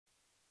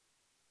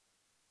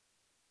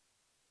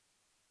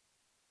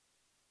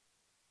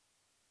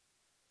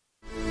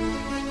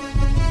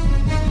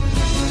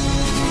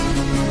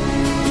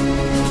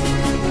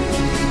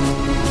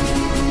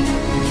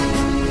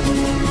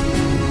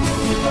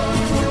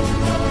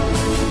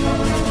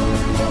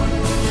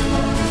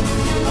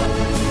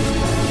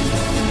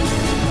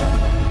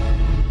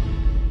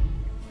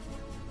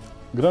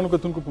ګرانو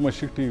کتونکو په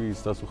مشرق ټي وي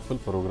ستاسو خپل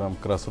پروګرام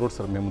کراس روډ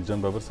سره محمود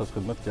جان بابر ستاسو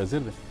خدمت کې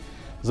حاضر دی.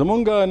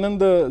 زمونږ نن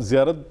د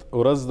زیارت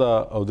ورځ ده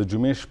او د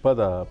جمعې شپه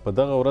ده. په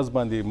دغه ورځ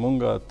باندې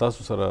مونږ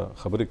تاسو سره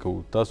خبرې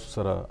کوو، تاسو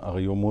سره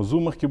هغه یو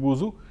موضوع مخکې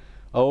بوزو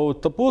او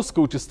تپوس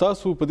کوو چې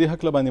ستاسو په دې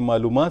هکله باندې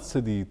معلومات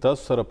څه دي،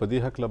 تاسو سره په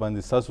دې هکله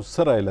باندې ستاسو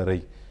څه رایه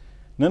لرئ.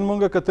 نن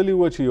مونږ کتلی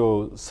وه چې یو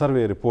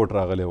سروې رپورټ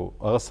راغلی و،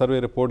 هغه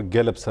سروې رپورټ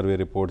ګیلپ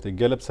سروې رپورټ دی.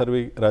 ګیلپ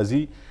سروې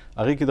راځي،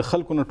 هغې کې د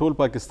خلکو نه ټول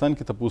پاکستان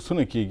کې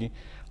تپوسونه کیږي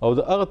او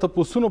د هغه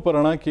تپوسونو په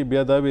رڼا کې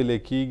بیا دا ویلی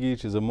کیږي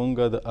چې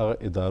زمونږ د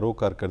هغه ادارو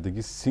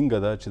کارکردګي څنګه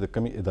ده چې د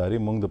کمې ادارې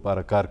مونږ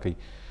دپاره کار کوي.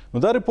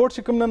 نو دا رپورټ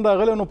چې کوم نن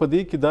راغلی نو په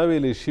دې کې دا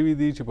ویلی شوي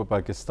دي چې په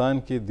پاکستان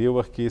کې دې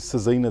وخت کې څه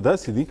ځایونه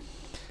داسې دي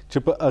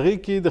چې په هغې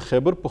کې د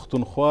خیبر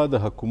پښتونخوا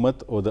د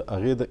حکومت او د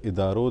هغې د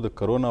ادارو د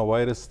کرونا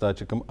وایرس دا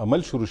چې کوم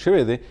عمل شروع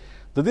شوی دی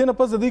د دې نه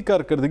پس د دې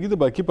کارکردګي د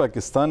باقي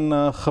پاکستان نه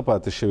ښه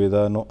پاتې شوې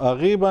ده. نو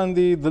هغې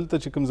باندې دلته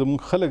چې کوم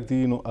زموږ خلک دي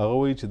نو هغه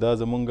وایي چې دا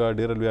زمونږ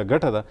ډېره لویه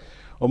ګټه ده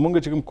او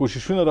مونږ چې کوم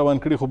کوششونه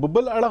روان کړي، خو په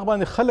بل اړخ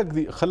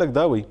باندې خلک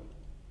دا وایي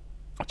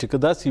چې که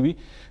داسې وي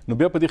نو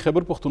بیا په دې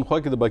خیبر پښتونخوا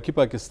کې د باقي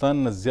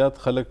پاکستان نه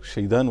زیات خلک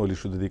شهیدان ولی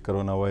شو د دې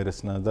کرونا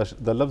وایرس نه.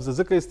 دا لفظ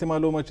ځکه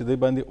استعمالوم چې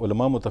دی باندې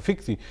علما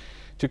متفق دي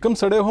چې کوم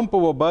سړی هم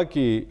په وبا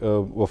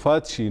کې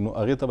وفات شي نو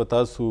هغې ته به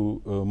تاسو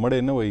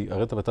مړی نه وایي،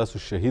 هغې ته به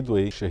تاسو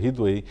شهید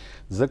وایي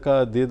ځکه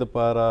دې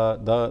دپاره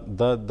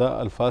دا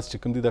الفاظ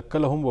چې کوم دي دا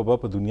کله هم وبا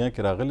په دنیا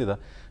کې راغلی ده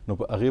نو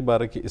په هغې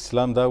باره کې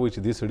اسلام دا وایي چې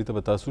دې سړي ته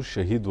به تاسو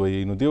شهید وایي.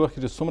 نو دې وخت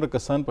کې چې څومره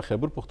کسان په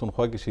خیبر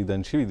پښتونخوا کې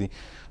شهیدان شوي دي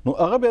نو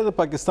هغه بیا د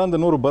پاکستان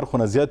د نورو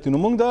برخو نه زیات دي.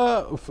 نو موږ دا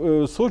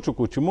سوچ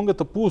وکړو چې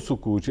موږ تپوس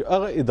وکړو چې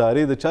هغه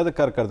ادارې د چا د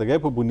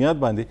کارکردګۍ په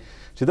بنیاد باندې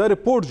چې دا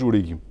رپورټ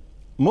جوړیږي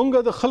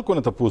مونږ د خلکو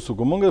نه تپوس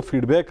وکړو، مونږ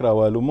فیډبیک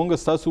راوالو، مونږ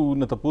ستاسو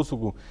نه تپوس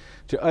وکړو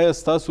چې آیا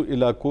ستاسو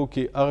علاقو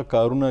کې هغه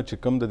کارونه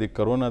چې کوم د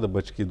کرونا د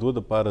بچ کېدو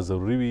دپاره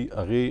ضروري وي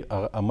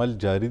هغه عمل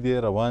جاري دی،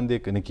 روان دی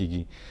که نه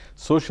کیږي.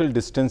 سوشل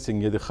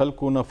ډسټنسینګ یا د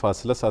خلکو نه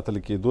فاصله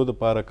ساتل کېدو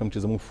دپاره کوم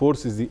چې زموږ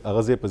فورسز دي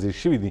هغه ځای په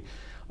ځای شوي دي،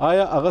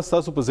 آیا هغه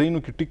ستاسو په ځایونو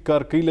کې ټیک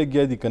کار کوي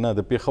لګیا دي که نه؟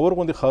 د پېښور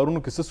غوندې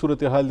ښارونو کې څه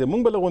صورتحال دی؟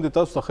 مونږ به له غوندې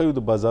تاسو ته ښیو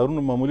د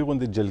بازارونو معمولي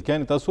غوندې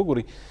جلکیانې تاسو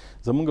وګورئ،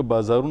 زمونږ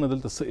بازارونه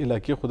دلته څه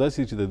علاقې خو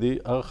داسې چې د دې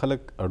هغه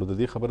خلک اړو د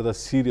دې خبره دا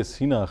سیریس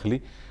نه اخلي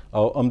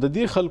او هم د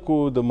دې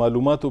خلکو د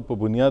معلوماتو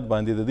په بنیاد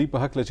باندې د دوی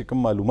په هکله چې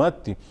کوم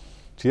معلومات دي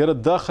چې یاره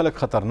دا خلک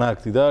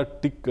خطرناک دي، دا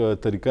ټیک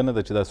طریقه نه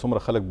ده چې دا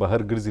څومره خلک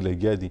بهر ګرځي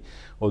لګیا دي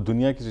او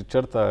دنیا کې چې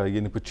چېرته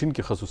یعنې په چین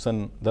کې خصوصا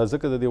دا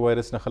ځکه د دې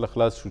وایرس نه خلک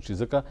خلاص شو چې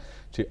ځکه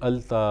چې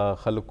هلته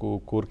خلکو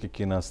کور کې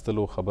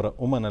کېناستلو خبره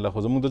ومنله.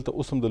 خو زموږ دلته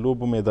اوس هم د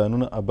لوبو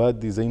میدانونه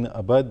آباد دي، ځایونه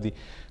آباد دي.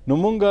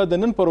 نو مونږ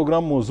د نن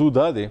پروګرام موضوع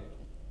دا دی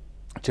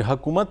چې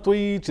حکومت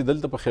وایي چې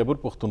دلته په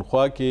خیبر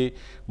پښتونخوا کې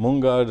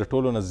مونږ د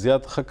ټولو نه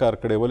زیات ښه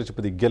کار کړی ولې چې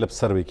په دې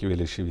ګیلپ سروې کې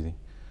ویلی شوي دي.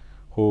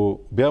 خو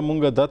بیا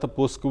مونږ دا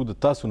تپوس کوو، د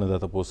تاسو نه دا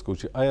تپوس کوو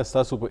چې آیا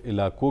ستاسو په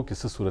علاقو کې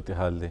څه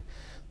صورتحال دی،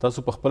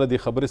 تاسو په خپله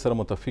دې خبرې سره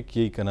متفق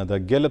یئ که نه؟ دا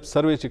ګیلپ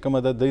سروې چې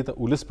کومه ده دی ته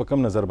ولس په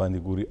کم نظر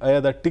باندې ګوري،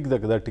 آیا دا ټیک ده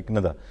که دا ټیک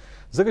نه ده؟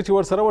 ځکه چې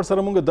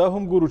ورسره مونږ دا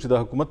هم ګورو چې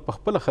د حکومت په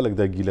خپله خلک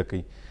دا ګیله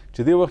کوي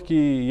چې دې وخت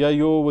کې یا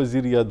یو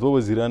وزیر یا دوه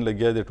وزیران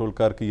لګیا دی ټول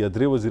کار کوي یا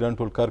درې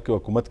وزیران ټول کار کوي،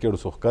 حکومت کې اړو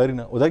څوک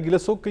نه. او دا ګیله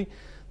څوک کوي؟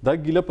 دا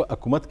ګیله په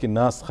حکومت کې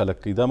ناست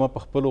خلک کوي. دا ما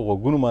په خپلو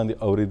غوږونو باندې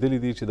اورېدلي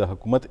دي چې د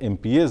حکومت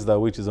MPs دا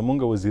وایي چې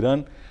زمونږ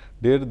وزیران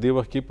ډېر دې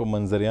وخت کې په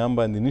منظریان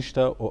باندې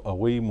نشته او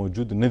هغوی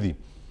موجود نه دي.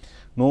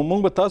 نو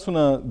مونږ به تاسو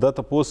نه دا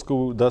تپوس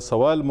کوو، دا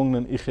سوال مونږ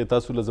نن ایښی،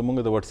 تاسو له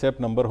زمونږ د وټساپ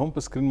نمبر هم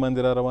په سکرین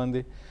باندې را روان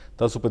دی،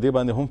 تاسو په دې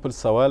باندې هم خپل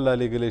سوال را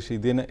لیږلی شئ.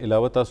 دې نه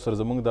علاوه تاسو سره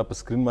زمونږ دا په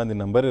سکرین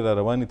باندې نمبر را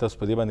روان دي،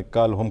 تاسو په دې باندې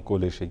کال هم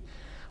کولی شئ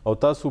او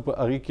تاسو په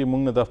هغې کې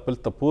مونږ نه دا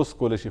خپل تپوس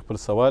کولی شئ،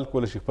 خپل سوال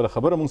کولی شئ، خپله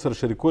خبره مونږ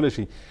سره شریکولی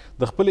شئ،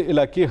 د خپلې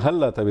علاقې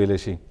حل راته ویلی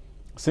شئ.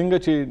 څنګه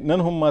چې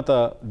نن هم ماته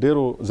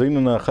ډېرو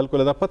ځایونو نه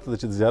خلکو له دا پته ده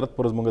چې د زیارت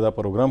پر ورځ مونږ دا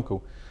پروګرام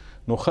کوو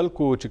نو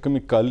خلکو چې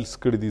کومې کالز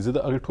کړي دي زه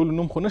د هغې ټولو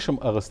نوم خو نشم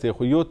اخیستی،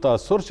 خو یو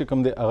تاثر چې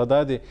کوم دی هغه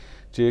دا دی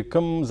چې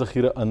کوم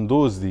ذخیره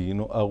اندوز دي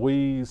نو هغوی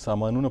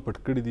سامانونه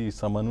پټ کړي دي،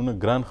 سامانونه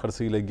ګران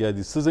خرڅوي لګیا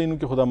دي. څه ځایونو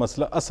کې خو دا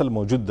مسله اصل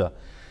موجود ده،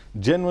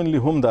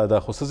 جنونلی هم دا ده،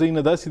 خو څه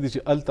ځایونه داسې دي چې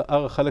هلته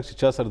هغه خلک چې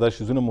چا سره دا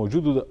شیزونه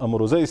موجود وو د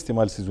امروزه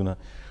استعمال سیزونه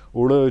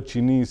اوړه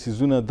چینی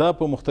سیزونه دا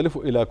په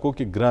مختلفو علاقو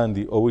کې ګران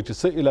دي او وایي چې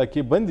څه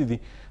علاقې بندې دي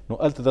نو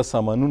هلته دا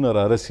سامانونه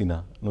رارسي نه.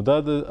 نو دا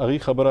د هغې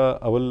خبره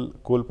اول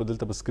کول په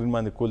دلته په سکرین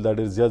باندې کول دا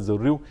ډېر زیات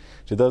ضروري و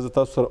چې دا زه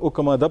تاسو سره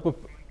وکړم. دا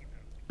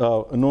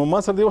په نو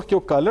ما سره دې وخت کې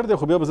یو کالر دی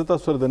خو بیا به زه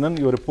تاسو سره د نن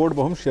یو رپورټ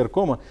به هم شیر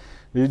کوم.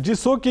 جی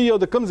څوک یې او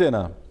د کوم ځای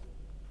نه؟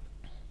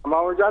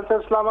 محمود جان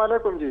صاحب السلام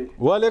علیکم. جی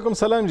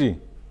وعلیکم سلام. جی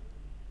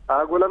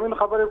ګلامین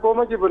خبرې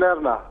کوم جی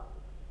بلیر نه.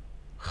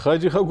 ښه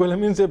جي ښه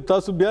ګلامین صاحب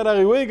تاسو بیا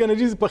راغئ وایي که نه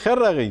جي په خیر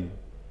راغئ؟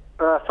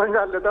 څنګه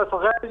حال دی تاسو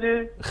خیر جي؟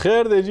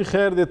 خیر دی جي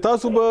خیر دی.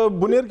 تاسو به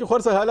بنیر کې خو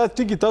هر څه حالات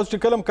ټیک دي، تاسو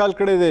چې کله هم کال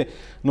کړی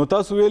دی نو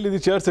تاسو ویلي دي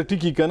چې هر څه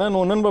ټیک که نه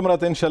نو نن به م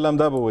راته انشاءالله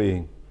همدا به وایي.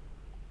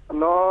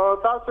 نو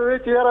تاسو وایي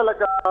چې یاره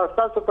لکه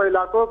ستاسو په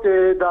علاقو کې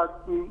د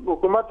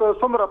حکومت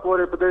څومره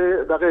پورې په دې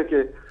دغې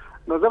کې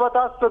نو زه به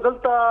تاسو ته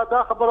دلته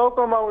دا خبره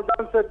وکړم محمود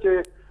صاحب چې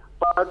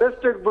په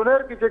ډسټرکټ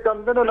بنیر کې چې کوم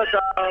دی نو لکه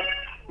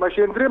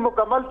مشینري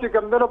مکمل چې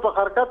کوم دی نو په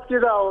حرکت کې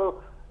ده او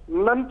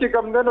نن چې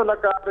کم دنو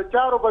لکه د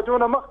 4 بجو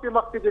نه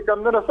مخکې چې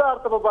کم دنو سهار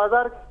ته په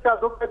بازار کې کا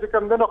دوک چې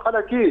کم دنو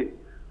خلک کی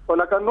او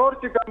لکه نور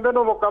چې کم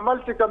دنو مکمل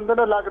چې کم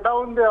دنو لاک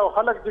ډاون دی او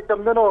خلک چې کم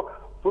دنو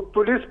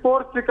پولیس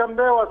فورس چې کم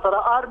دی او سره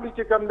آرمي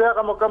چې کم دی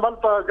هغه مکمل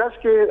په غش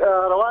کې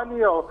رواني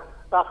او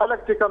خلک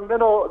چې کم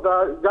دنو د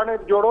ځانې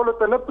جوړولو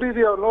ته نه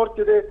پریدي او نور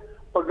چې دی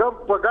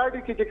په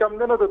ګاډي کې چې کم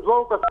دنو د 2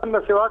 کسان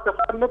نه سوا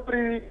کسان نه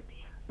پریدي.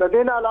 د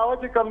دې نه علاوه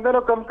چې کم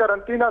دنو کم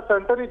کرنټینا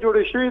سنټر جوړ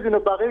شوی دي نو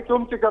باغې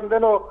کوم چې کم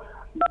دنو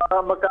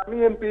مقامی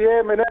ایم پی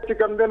ای منه چې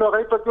کم دنو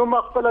غي په کوم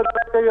خپل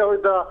کوي او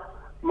د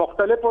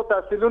مختلفو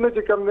تحصیلونو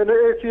چې کم دنو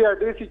ای سی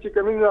ډي سی چې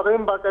کم دنو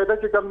غیم باقاعده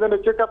چې کم دنو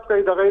چیک اپ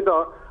کوي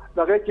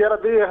دغه چیرې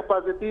د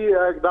حفاظتي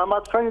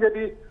اقدامات څنګه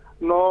دي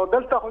نو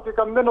دلته خو چې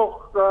کم دنو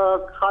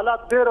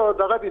حالات ډېر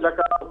دغه دي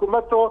لکه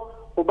حکومت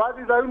او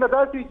بعضي ځایونه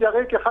داسي چې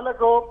هغه کې خلک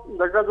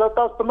دغه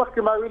تاسو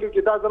مخکې ما ویلي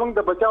چې دا زمونږ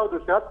د بچاو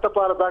د صحت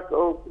لپاره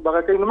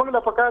دغه کوي نو موږ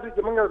له پکار دي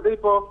چې موږ دې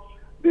په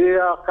د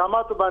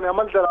احکاماتو باندې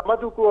عمل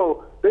درآمد وکړو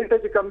دلته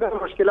چې کوم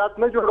د مشکلات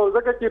نه جوړو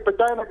ځکه چې په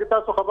چاینه کې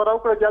تاسو خبره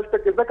وکړه چې هلته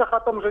کې ځکه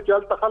ختم شو چې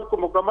هلته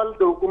خلکو مکمل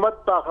د حکومت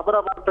ته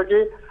خبره ورته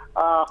کې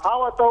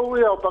خاوته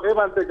وي او په غیبه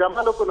باندې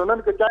ګمل کو نن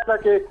کې چاینه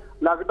کې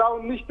لاک ډاون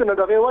نشته نه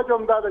دغه وجه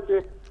هم دا ده چې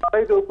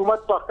د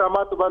حکومت په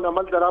احکاماتو باندې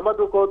عمل درآمد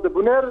وکړو. د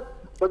بنیر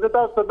په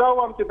تاسو صدا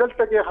وام چې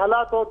دلته کې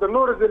حالات او د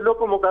نور ضلعو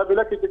په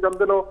مقابله کې چې کم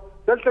دنو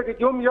دلته کې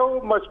کوم یو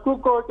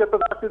مشکوک او چې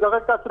تاسو دغه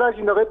کسره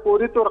چې نه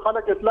پوری تور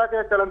خلک اطلاع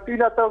کوي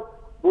کرنټینا ته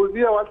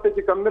بوزي او البته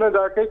چې کم دنو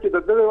دا کوي چې د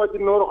دغه وجه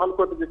نور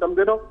خلکو ته چې کم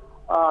دنو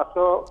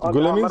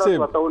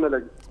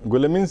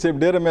ګلامین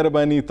صاحب ډیره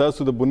مهرباني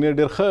تاسو د بنیر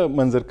ډیر ښه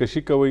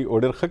منظرکشي کوي او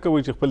ډیر ښه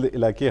کوي چې خپل د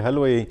علاقې حل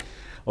وي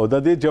او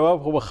د دې جواب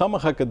خو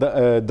خامخه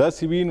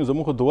داسې وي نو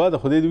زموږ دعا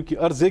د خدای دی چې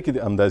ارزه کې د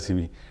امداسي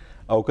وي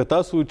او که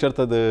تاسو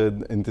چرته د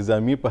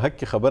انتظامی په حق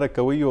کې خبره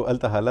کوي او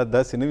الته حالات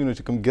داسې نه وي نو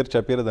چې کوم ګیر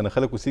چاپیره د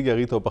خلکو سیږي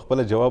هغوی ته په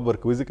خپله جواب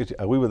ورکوي ځکه چې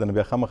هغوی به د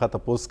بیا خامخا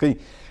تپوس کوي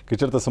که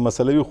چېرته څه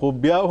مسله وي خو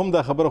بیا هم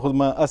دا خبره خو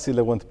ما هسې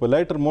لږ غوندې په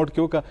لایټر موډ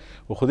کې وکړه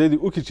خو خدای دې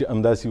وکړي چې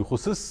همداسې وي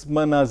خصوص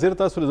مناظر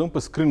تاسو له زموږ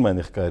په سکرین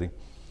باندې ښکاري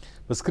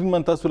په سکرین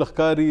باندې تاسو له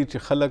ښکاري چې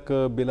خلک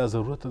بلا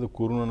ضرورته د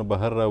کورونو نه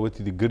بهر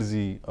راوتي دي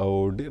ګرځي او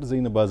ډېر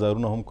ځایونه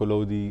بازارونه هم کلو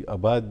دي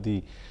آباد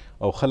دي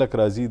او خلک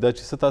راځي دا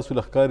چې څه تاسو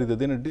له ښکاري د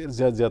دې نه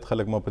ډېر زیات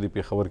خلک ما په دې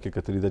پېښور کې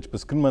کتلي دا چې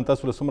په سکرین باندې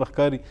تاسو له څومره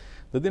ښکاري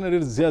د دې نه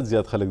ډېر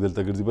زیات خلک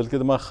دلته ګرځي بلکې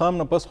د ماښام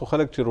نه پس خو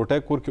خلک چې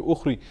روټۍ کور کې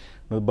وخوري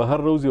نو بهر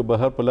روزي او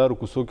بهر په لارو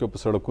کوڅو کې او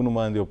په سړکونو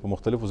باندې او په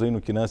مختلفو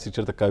ځایونو کې ناستي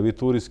چېرته کاوې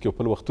تورې څکي او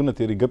خپل وختونه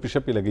تېري ګپې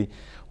شپې لګوي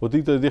خو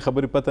دوی ته د دې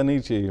خبرې پته نه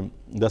وي چې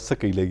دا څه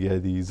کوي لګیا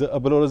دي.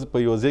 زه بله ورځ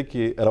په یو ځای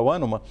کې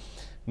روان وم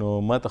نو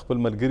ما ته خپل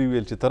ملګري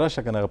ویل چې ته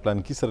راشه که نه هغه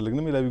پلانکي سره لږ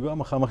نه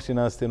ملاوېږو مخامخ چې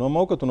ناست دی نو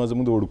ما وکتو نو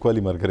زموږ د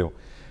وړوکوالي ملګری و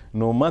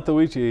نو ما ته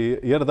وایي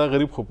چې یاره دا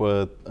غریب خو په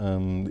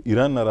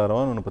ایران نه را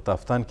روان نو په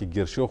تافتان کې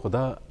ګیر شو خو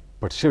دا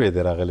پټ شوی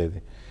دی راغلی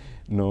دی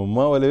نو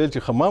ما ولې ویل چې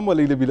ښه ما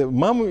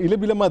هم ایله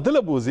بیله ما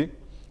دله بوځې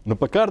نو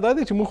په کار دا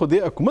دی چې موږ خو دې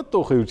حکومت ته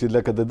وښیو چې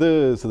لکه د ده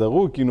څه دغه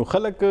وکړي نو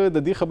خلک د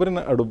دې خبرې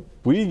نه اړه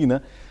پوهېږي نه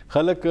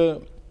خلک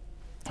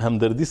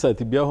همدردي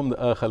ساتي بیا هم د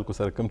هغه خلکو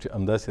سره کوم چې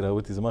همداسې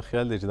راوتي زما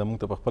خیال دی چې دا موږ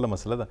ته په خپله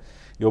مسله ده.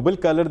 یو بل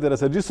کالر دی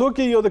راسره جي څوک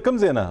یې یو د کوم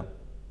ځای نه؟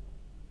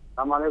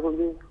 السلام علیکم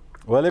جی.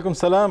 وعلیکم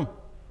سلام.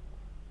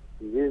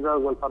 جی زه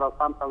ګلفراز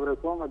خان خبرې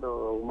کوم د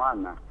عمان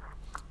نه.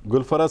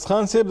 ګلفراز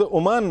خان صاحب د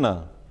عمان نه؟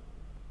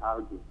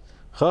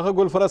 ښه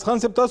ګلفراز خان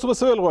صاحب تاسو به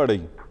څه ویل غواړئ؟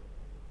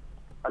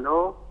 هلو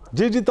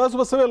جی تاسو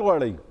به څه ویل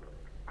غواړئ؟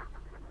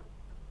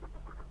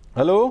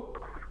 هلو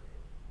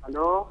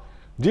هلو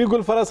جی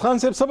ګلفراز خان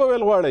صاحب څه به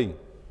ویل غواړئ؟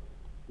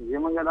 جی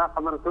موږ دا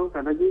خبره کوو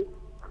که نه جي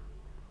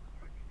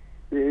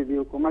چې د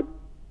حکومت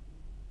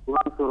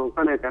پلان شروع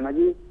کړی که نه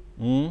جي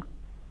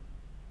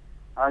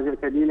حاضر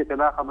کدي لکه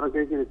دا خبره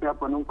کوي چې د چا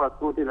په نوم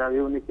پاسپورټ یې د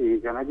هغې ونه کېږي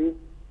که نه جي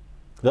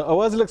د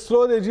اواز لږ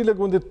سلو دی جي لږ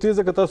غوندې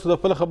تیزه که تاسو د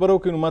خپله خبره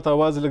وکړئ نو ما ته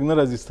اواز لږ نه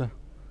راځي سته.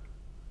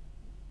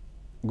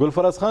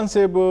 ګلفراز خان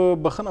صاحب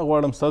بخښنه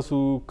غواړم ستاسو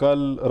کال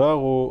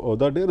راغو او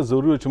دا ډېر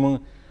ضروري چې موږ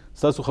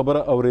ستاسو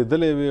خبره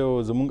اورېدلی وي او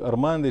زموږ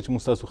ارمان دی چې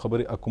موږ ستاسو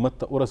خبرې حکومت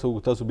ته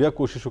ورسوو تاسو بیا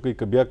کوشش وکړئ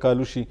که بیا کال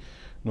وشي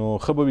نو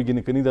ښه به وي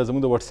ګینې کني دا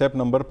زموږ د وټساپ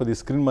نمبر په دې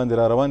سکرین باندې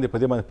را روان دی په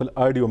دې باندې خپل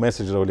آډیو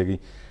میسج راولېږئ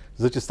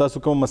زه چې ستاسو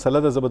کومه مسله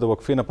ده زه به د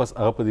وقفې نه پس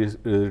هغه په دې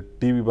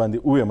ټي وي باندې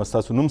ووایم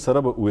ستاسو نوم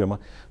سره به ووایم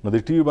نو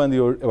د ټي وي باندې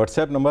یو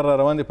وټساپ نمبر را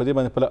روان دی په دې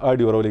باندې خپله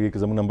آډیو راولېږئ که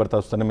زموږ نمبر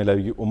تاسو ته نه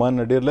میلاویږي عمان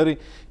نه ډېر لرې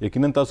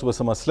یقینا تاسو به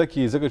څه مسله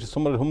کې ځکه چې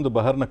څومره هم د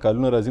بهر نه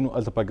کالونه راځي نو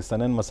هلته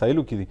پاکستانیان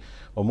مسایلو کې دي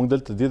او موږ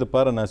دلته دې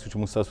دپاره ناست یو چې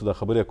موږ ستاسو دا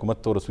خبرې حکومت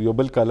ته ورسوو. یو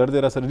بل کالر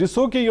دی را سره جي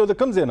څوک یې یو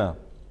د کوم ځای نه؟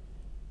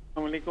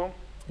 السلام علیکم.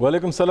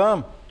 وعلیکم سلام.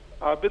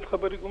 عابد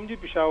خبرې کوم جی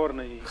پېښور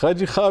نه یي. ښه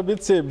جي ښه عابد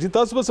صاحب جي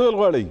تاسو به څه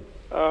ویل غواړئ؟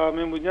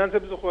 محمود جان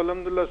صاحب زه خو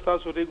الحمدلله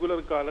ستاسو ریګولر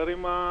کالر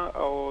یم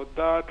او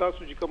دا تاسو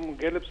چې کوم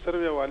ګیلپ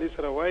سروې حوالې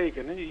سره وایي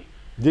که نه جي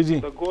جی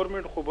د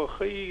ګورنمنټ خو به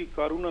ښه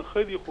کارونه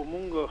ښه دي خو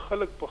مونږ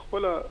خلک په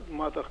خپله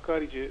ماته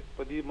ښکاري چې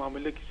په دې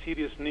معامله کې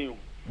سیریس نه یو.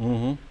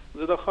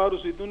 زه د ښار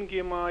اوسېدونکي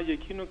یم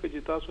یقین وکړه چې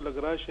تاسو لږ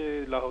راشئ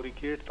لاهوري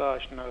ګیټ ته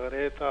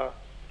اشنغرۍ ته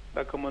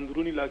دا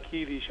کمندرون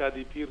علاقې دي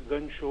شادي پیر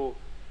گنج شو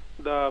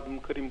دا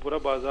کریمپوره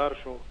بازار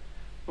شو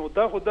نو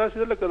دا خو داسې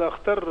ده لکه د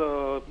اختر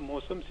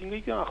موسم څنګه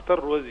وي که اختر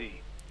ورځ وي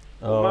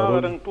ما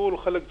رنګ ټول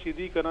خلک چې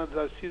دي کنه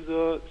دا سیز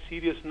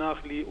سیریس نه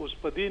اخلي اوس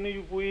په دې نه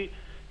یو پوي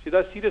چې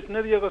دا سیریس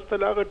نه دی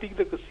غستل هغه ټیک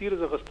ده که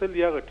سیریس غستل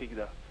یا هغه ټیک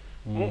ده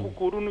مونږ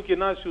کورونو کې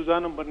نه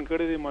سوزانم بند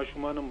کړی دي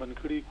ماشومانم بند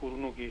کړي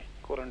کورونو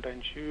کې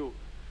کوارنټاین شویو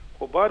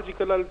خو بار چې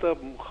کله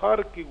هلته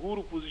خار کې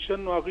ګورو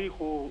پوزیشن نو هغوی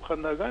خو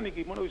خنداګانې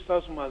کوي مړه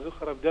ستاسو مازه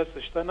خرابدیات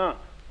شته نه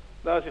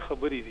داسې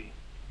خبرې دي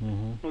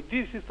نو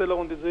دې سیز ته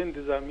لغونې زه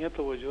انتظامیه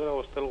توجه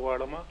راوستل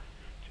غواړم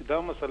چې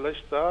دا مسله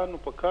شته نو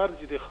په کار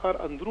چې د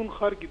ښار اندرون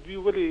ښار کې دوی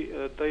ولې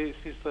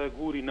دې سیز ته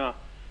ګوري نه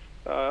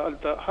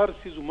هلته هر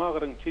سیز هماغه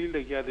رنګ چیلي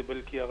لګیا دی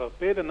بلکې هغه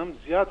پیله نه هم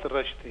زیات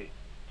رش دی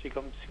چې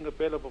کوم څنګه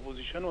پیله په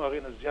پوزیشن و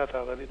هغې نه زیات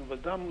راغلی نو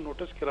بس دا هم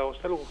نوټس کې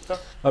راوستل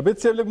غوښته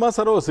عبید صاحب لږ ما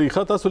سره اوسئ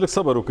ښه تاسو لږ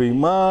صبر وکړئ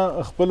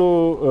ما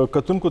خپلو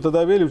کتونکو ته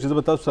دا ویلي چې زه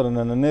به تاسو سره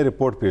نننی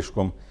رپورټ پیش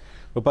کوم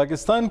په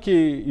پاکستان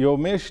کې یو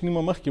میاشت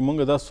نیمه مخکې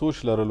مونږ دا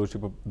سوچ لرلو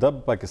چې دا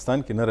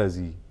پاکستان کې نه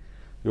راځي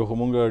یو خو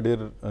مونږ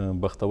ډېر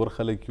بختور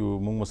خلک یو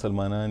مونږ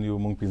مسلمانان یو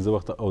مونږ 15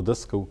 وخته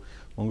اودس کوو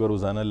مونږ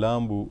روزانه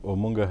لامبو او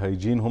مونږ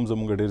هایجین هم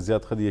زمونږ ډېر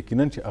زیات ښه دی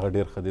یقینا چې هغه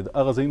ډېر ښه دی د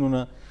هغه ځایونو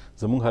نه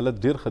زمونږ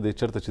حالت ډېر ښه دی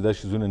چېرته چې دا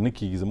شیزونه نه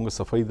کېږي زمونږ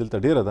صفایي دلته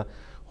ډېره ده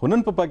خو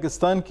نن په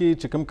پاکستان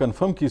کې چې کوم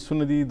کنفرم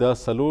کیسونه دي دا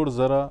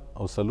 4,000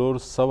 او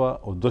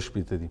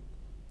 402 دي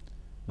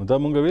نو دا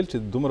مونږ ویل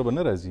چې دومره به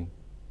نه راځي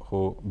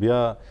خو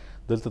بیا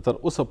دلته تر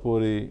اوسه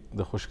پورې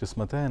د خوش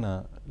قسمتۍ نه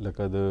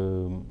لکه د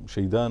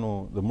شهیدانو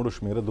د مړو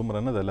شمیره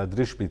دومره نه ده لا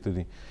 3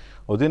 دي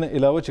او دې نه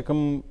علاوه چې کوم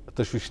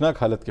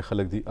تشویشناک حالت کې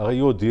خلک دي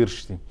هغه 10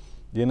 دي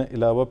دې نه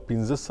علاوه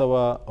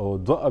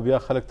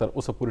 1502 خلک تر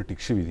اوسه پورې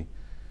ټیک شوي دي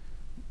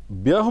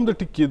بیا هم د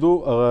ټیک کېدو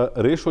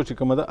هغه ریشو چې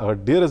کومه ده هغه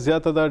ډېره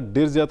زیاته ده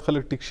ډېر زیات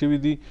خلک ټیک شوي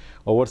دي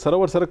او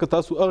ورسره که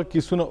تاسو هغه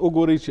کیسونه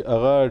وګورئ چې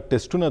هغه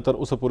ټیسټونه تر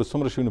اوسه پورې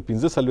څومره شوي نو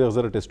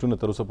 15,000 ټیسټونه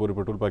تر اوسه پورې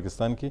په ټول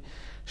پاکستان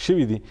کې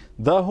شوي دي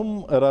دا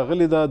هم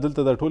راغلي ده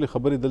دلته دا ټولې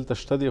خبرې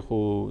دلته شته دي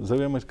خو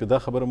زه وایم چې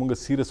دا خبره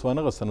مونږ سیریس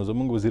وانه غوسته نو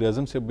زموږ وزیر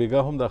اعظم صاحب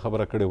بېګا هم دا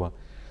خبره کړې وه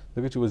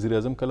ځکه چې وزیر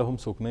اعظم کله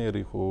هم څوک نه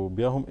یری خو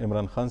بیا هم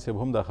عمران خان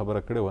صاحب هم دا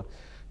خبره کړې وه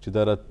چې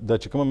دا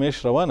چې کومه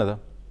میاشت روانه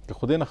ده که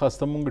خدای نه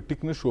خواسته مونږ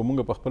ټیک نه شو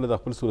مونږ په خپله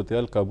د خپل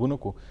صورتحال کابو نه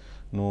کو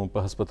نو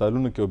په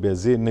هسپتالونو کې بیا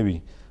ځای نه وي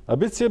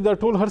عبید صاحب دا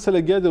ټول هر څه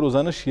لګیا دی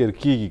روزانه شیر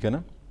کیږي که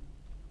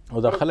نه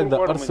او دا خلک دا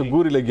هر څه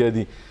ګوري لګیا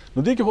دي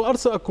نو دې کې خو هر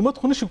څه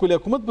حکومت خو نشي کولی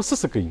حکومت به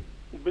څه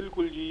کوي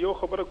بالکل جی یو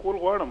خبره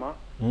کول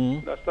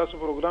غواړم دا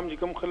ستاسو پروګرام چې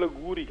کوم خلک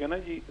ګوري که نه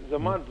جی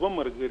زما 2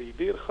 ملګري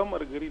ډېر ښه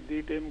ملګري دې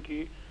ټایم کې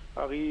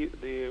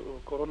هغې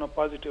د کورونا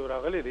پازیټیو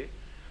راغلی دی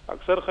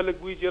اکثر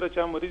خلک وایي چې یاره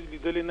چا مریض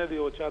لیدلی نه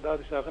دی او چا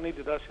داسې هغه نه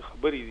دي داسې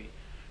خبرې دي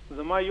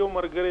زما یو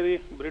ملګری دی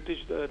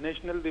برټش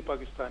نیشنل دی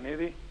پاکستانی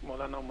دی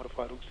مولانا عمر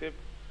فاروق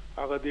صاحب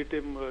هغه دې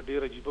ټایم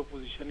ډېر عجیبه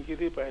پوزیشن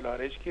کې دی په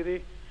LRH کې دی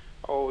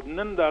او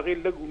نن د هغې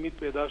لږ امید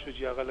پیدا شو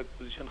چې هغه لږ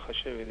پوزیشن ښه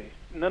شوی دی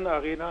نن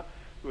هغې نه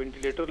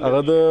وینټیلیټر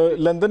هغه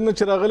د لندن نه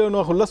چې راغلی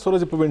نو خو 10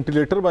 ورځې په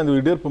وینټیلیټر باندې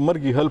وي ډېر په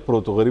مرګ حل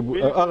پروت و غریب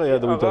هغه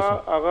یادوي تاسو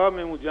هغه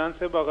محمود جان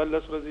صاحب هغه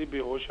 10 ورځې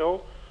بېهوشه و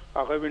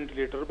هغه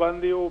وینټیلیټر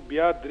باندې و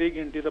بیا 3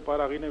 غنټې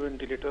دپاره هغې نه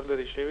وینټیلیټر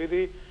لرې شوی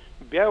دی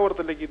بیا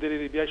ورته لګېدلی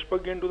دی بیا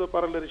 6 غنټو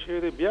دپاره لرې شوی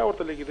دی بیا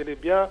ورته لګېدلی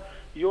بیا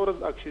یو ورځ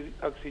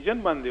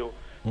اکسیجن باندې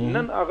و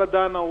نن هغه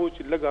دا نه و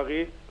چې لږ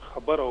هغې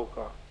خبره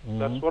وکړه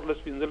دا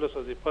 14-15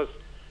 ورځې پس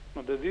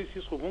نو د دې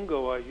سیز خو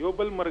مونږ وایو یو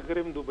بل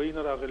ملګری هم دوبۍ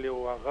نه راغلی و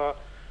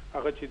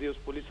هغه چې دی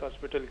اوس پولیس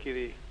هاسپټل کې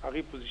دی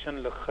هغې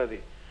پوزیشن لږ ښه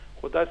دی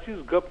خو دا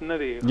سیز ګپ نه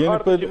دی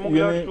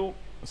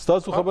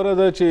ستاسو خبره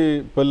ده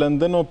چې په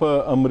لندن او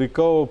په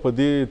امریکا او په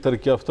دې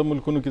ترقي یافته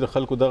ملکونو کې د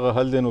خلکو دغه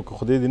حل دی نو که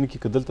خدای دې نه کړي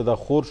که دلته دا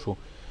خور شو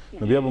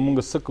نو بیا به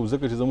مونږ څه کوو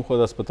ځکه چې زموږ خو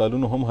د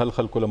هسپتالونو هم حل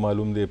خلکو له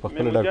معلوم دی په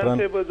خپله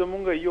ډاکټران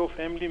زموږ یو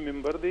فیملی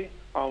ممبر دی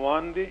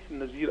آوان دی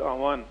نظیر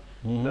آوان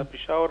د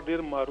پېښور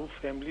ډېر معروف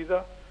فیملی ده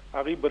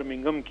هغې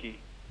برمنګم کې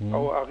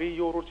او هغې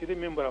یو ورور چې دی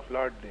ممبر اف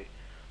لاډ دی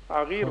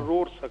هغې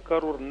رور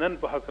سکر ور نن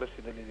په حق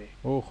رسېدلی دی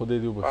او خدای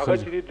دې وبخښي هغه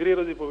چې دی 3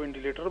 ورځې په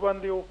وینټیلیټر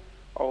باندې و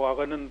او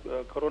هغه نن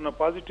کرونا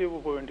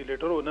پازیټیو په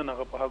وینټیلیټر و نن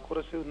هغه په حق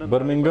ورسېد نن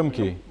برمنګم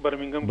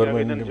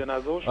کې نن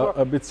جنازه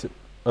وشوه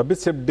عبید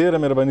صاحب ډېره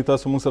مهرباني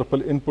تاسو موږ سره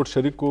خپل انپوټ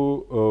شریک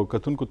کړو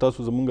کتونکو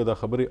تاسو زموږ دا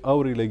خبرې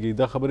اوري لګي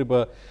دا خبرې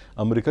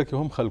په امریکا کې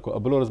هم خلکو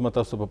بله ورځ ما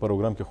تاسو په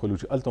پروګرام کې خولو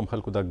چې هلته هم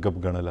خلکو دا ګپ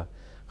ګڼله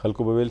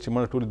خلکو به ویل چې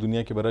مړه ټولې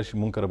دنیا کې به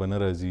راشي مونږ کره به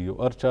نه راځي او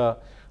هر چا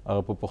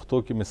هغه په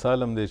پښتو کې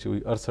مثال هم دی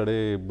چې هر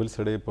سړی بل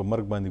سړی په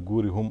مرګ باندې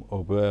ګوري هم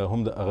او بیا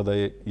هم د هغه دا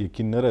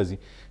یقین نه راځي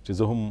چې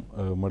زه هم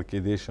مړ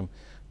کېدی شم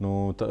نو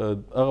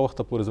هغه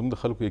وخته پورې زموږ د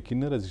خلکو یقین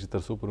نه راځي چې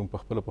تر څو پورې موږ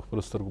پخپله په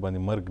خپلو سترګو باندې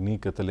مرګ نه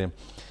کتلی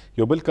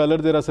یو بل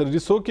کالر دی را سره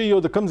جي څوک یو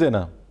د کوم ځای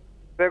نه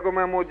کو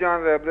محمود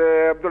جان صاحب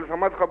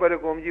عبدالصمد خبرې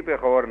کوم جی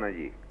پېښور نه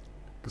جی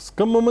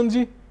کوم مومن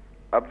جی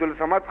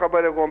عبدالصمد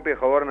خبرې کوم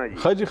پېښور نه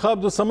جی حاجي خان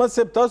عبدالصمد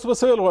صاحب تاسو به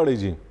څه ویل غواړئ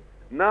جی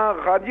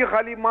نه حاجي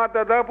خالي ما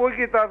ته دا پوه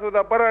کې تاسو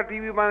د پره ټي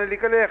وي باندې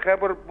لیکلی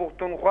خیبر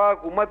پښتونخوا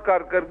حکومت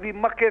کارکردګي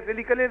مخکې څه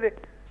لیکلی دی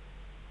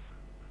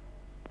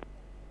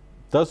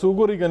تاسو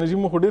وګورئ که نه جي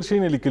موږ خو ډېر شی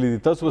نه لیکلي دي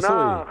تاسو به څه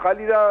وایي نه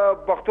خالي دا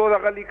پښتو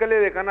دغه لیکلی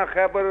دی که نه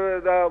خیبر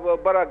دا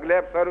بره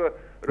ګلیب سر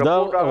دا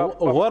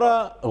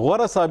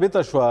غوره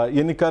ثابته شوه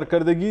یعنی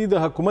کارکردګي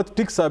د حکومت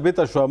ټیک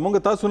ثابته شوه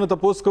موږ تاسو نه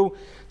تپوس کوو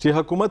چې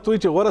حکومت وایي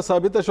چې غوره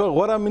ثابته شوه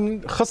غوره من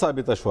ښه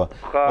ثابته شوه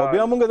او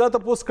بیا موږ دا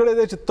تپوس کړی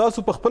دی چې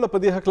تاسو په خپله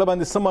په دې هکله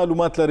باندې څه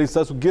معلومات لرئ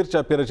ستاسو ګیر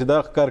چاپېره چې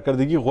دا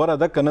کارکردګي غوره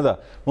ده که نه ده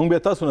موږ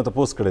بیا تاسو نه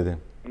تپوس کړی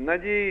دی نه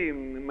جی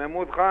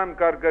محمود خان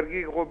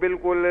کارکردګي خو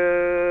بالکل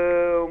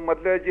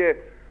مطلب چې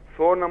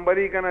 100 نمبر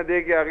یې که نه دی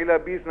کې هغې له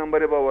 20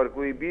 نمبر به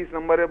ورکوي 20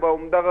 نمبر به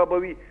همدغه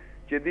به وي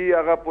چې دی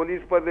هغه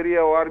پولیس په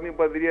ذریعه او آرمي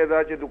په ذریعه دا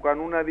چې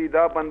دکانونه دي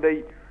دا بندوي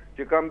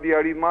چې کم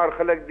دیاړي مار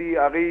خلک دي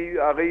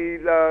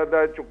هغې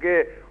دا چوکې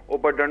او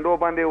په ډنډو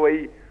باندې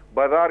وایي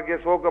بازار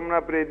کې څوک هم نه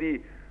پرېږدي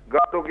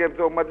ګاټو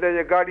کې مطلب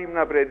چې ګاډي هم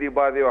نه پرېږدي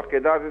بعضې وخت کې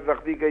داسې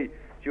سختي کوي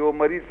چې وہ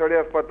مریض سړی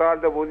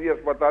اسپتال د وزي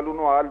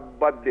اسپتالونو حال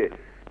بد دی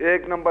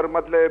 1 نمبر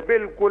مطلب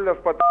بالکل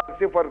اسپتال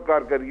صفر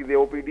کارکردګي دی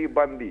او پی ډي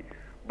بند دي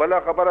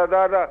بله خبره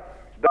دا ده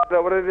دا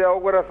د ورځې او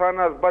ګوره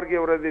سانه ازبرګې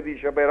ورځې دي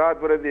شب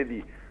رات ورځې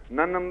دي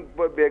نن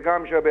هم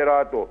بیګام شب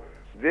راتو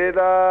زه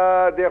دا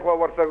دغه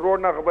ورسک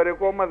روډ نه خبرې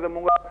کوم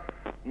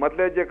زموږ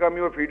مطلب چې کوم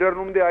یو فیډر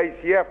نوم دی آی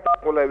سی ایف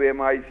تاسو له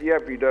ویم آی سی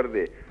ایف فیډر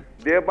دی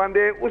دې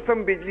باندې اوس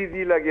هم بجلی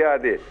دی لګیا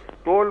دی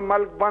ټول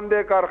ملک بند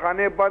دی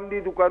کارخانه بند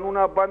دي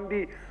دکانونه بند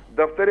دي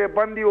دفترې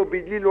بند دي او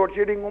بجلی لوډ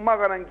شیډینګ هم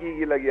هغه رنګ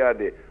کېږي لګیا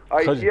دی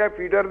آی سی ایف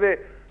فیډر دی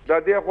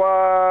دا دغه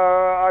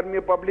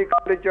آرمي پبلک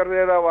کالچر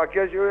دی دا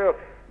واقع شوی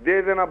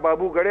دې ځنه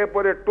بابو غړې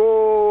پورې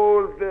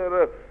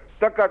ټول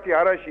تکه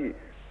تیاره شي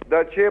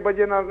دا 6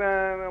 بجې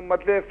نه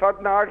مطلب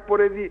 7 نه 8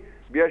 پورې دي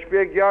بیا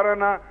شپې 11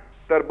 نه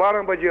تر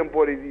 12 بجې هم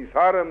پورې دي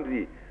سهار هم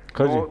دي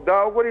دا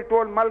وګورئ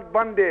ټول ملک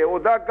بند دی او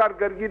دا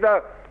کارکردګي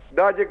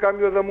دا چې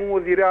کوم یو زموږ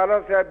وزیر اعلی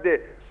صاحب دی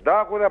دا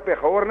خو د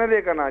پېښور نه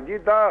دی که نه جي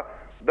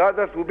دا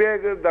د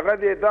صوبې دغه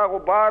دی دا خو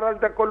بهر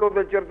هلته کلو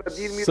د چېرته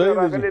دیر میټر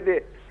راغلی دی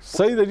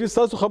صحیح ده جي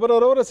ستاسو خبره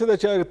راورسېده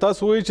چې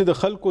تاسو وایئ چې د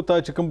خلکو ته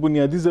چې کوم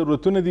بنیادي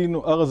ضرورتونه دي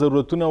نو هغه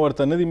ضرورتونه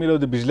ورته نه دي میلو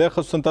د بجلی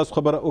خصوصا تاسو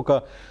خبره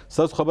وکړه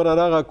ستاسو خبره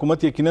راغله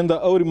حکومت یقینا دا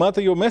اوري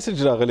ماته یو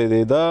میسج راغلی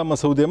دی دا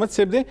مسعود احمد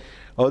صاحب دی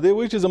او دی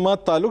وایي چې زما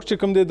تعلق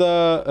چې کوم دی د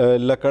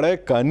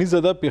لکړی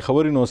کانیزه ده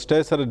پېښور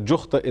یونیورسټۍ سره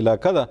جوخته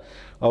علاقه ده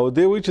او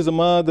دی وایي چې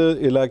زما د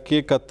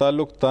علاقې کا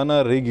تعلق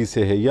تانا ریګي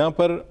سے ہے یہاں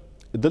پر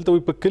دلته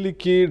وي په کلي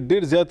کې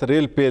ډېر زیات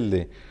ریل پیل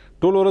دی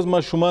ټول ورځ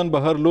ماشومان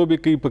بهر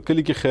لوبې کوي په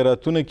کلي کې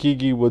خیراتونه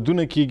کیږي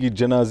ودونه کیږي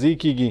جنازې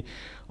کیږي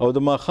او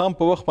د ماښام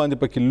په وخت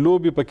باندې پکې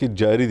لوبې پکې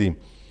جاري دي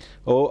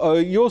او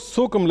یو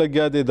څوک هم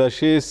لګیا دی دا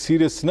شی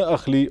سیریس نه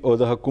اخلي او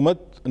د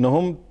حکومت نه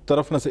هم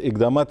طرف نه څه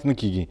اقدامات نه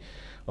کیږي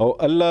او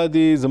الله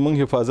دې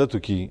زمونږ حفاظت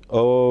وکړي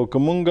او که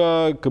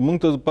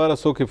مونږ ته دپاره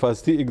څوک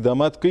حفاظتي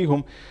اقدامات کوي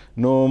هم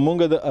نو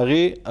مونږ د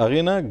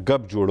هغې نه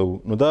ګپ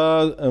جوړو نو دا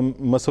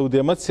مسعود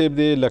احمد صاحب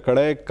دی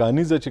لکړی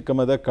کانیزه چې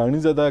کومه ده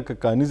کانیزه ده که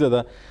کانیزه ده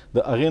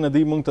د هغې نه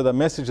دوی مونږ ته دا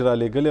میسج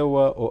رالیږلی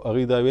وه او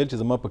هغوی دا ویل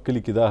چې زما په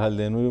کلي کې دا حل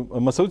دی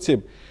نو مسعود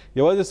صاحب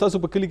یوازې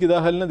ستاسو په کلي کې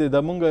دا حل نه دی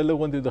دا مونږ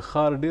لږ غوندې د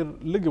ښار ډېر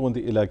لږې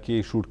غوندې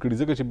علاقې شوټ کړي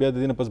ځکه چې بیا د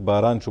دې نه پس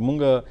باران شو مونږ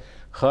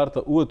ښار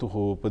ته ووتو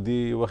خو په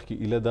دې وخت کې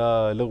ایله دا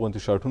لږ غوندې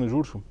شاټونه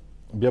جوړ شو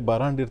بیا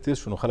باران ډېر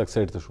تیز شو نو خلک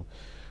سایډ ته شو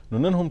نو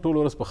نن هم ټول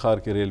ورځ په ښار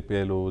کې ریل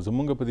پیل و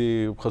زمونږ په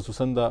دې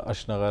خصوصا د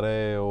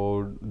اشنغری او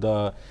دا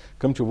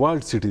کوم چې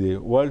والډ سټي دی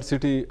والډ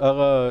سټي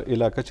هغه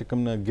علاقه چې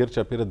کوم نه ګیر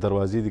چاپېره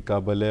دروازې دي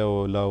کابلی او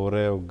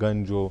لاهوری او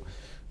گنج او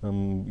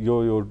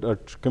یو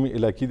کومې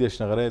علاقې دي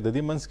اشنغری د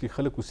دې منځ کې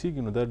خلک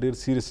اوسېږي نو دا ډېر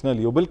سیریس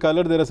نه یو بل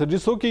کالر دی راسره جي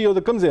څوک یې یو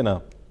د کوم ځای نه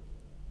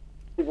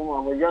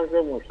محمد جان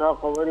صاحب مشتاق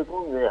خبرې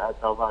کوم د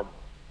حیات آباد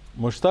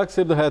مشتاق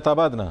صاحب د حیات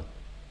آباد نه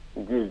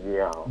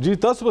جی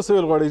تاسو به څه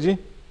ویل غواړئ جي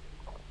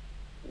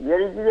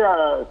یعنې چې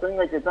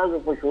څنګه چې تاسو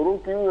په شروع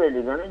کې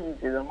وویلې که نه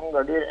چې زمونږ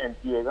ډېر ایم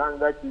پي ایګان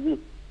داسې دي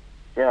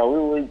چې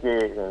هغوی وایي چې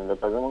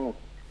لکه زمونږ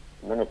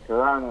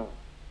منسټران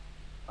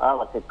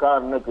هغسې کار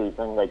نه کوي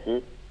څنګه چې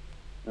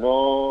نو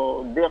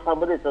دې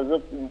خبرې ته زه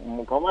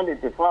مکمل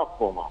اتفاق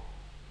کوم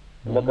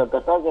لکه که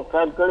تاسو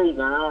خیال کړئ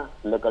که نه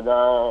لکه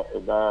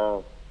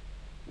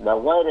دا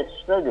وایرس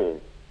شته دی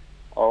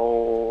او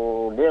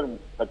ډېر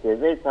په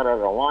تیزۍ سره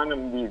روان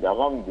هم دي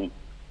دغه هم دي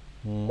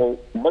خو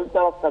بل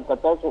طرف ته که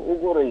تاسو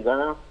وګورئ که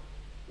نه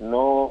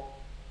نو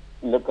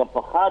لکه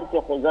په ښار کې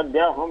خو زه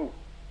بیا هم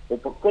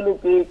په کلو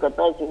کې که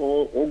تاسو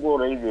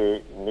وګورئ د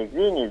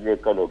نږدې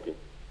کلو کې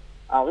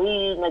هغوی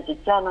نه چې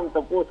چا نه هم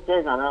تپوس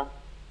کوې که نه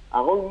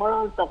هغوی مړه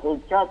هلته خو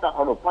چا ته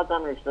اړو پته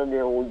نشته دی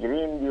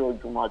حجرې هم دي او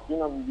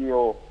جوماتونه هم دي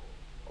او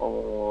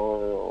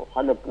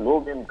خلک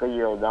لوبې هم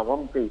کوي او دغه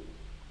هم کوي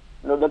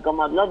نو دغه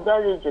مطلب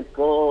دا دی چې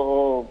که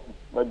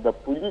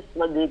د پولیس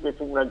نه دې کې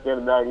څومره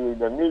کردار وي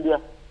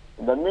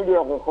د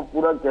میډیا خو ښه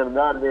پوره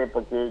کردار دی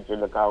پکې چې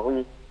لکه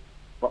هغوی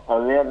په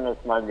اویرنس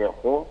باندې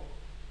خو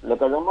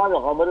لکه زما د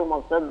خبرې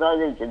مقصد دا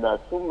دی چې دا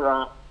څومره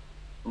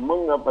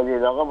موږ په دې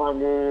دغه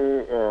باندې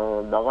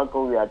دغه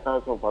کوو یا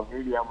تاسو په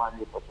میډیا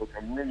باندې په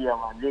سوشل میډیا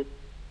باندې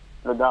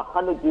نو دا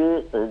خلک یې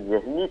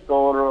ذهني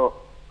طور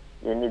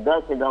یعنې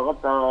داسې دغه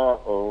ته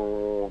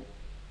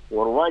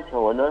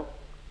ورواچوله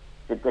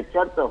چې که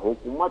چېرته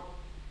حکومت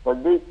په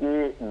دې کې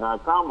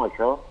ناکامه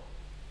شو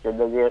چې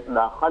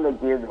دا خلک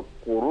یې د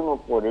کورونو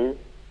پورې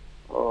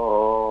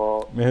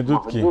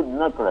محدود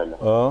نه کړل.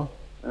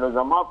 نو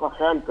زما په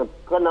خیال که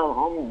کله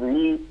هم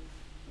دوی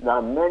دا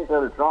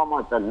منټل ټراما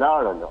ته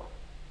لاړل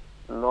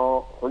نو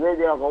خدای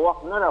دې هغه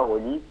وخت نه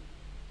راولي،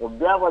 خو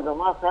بیا به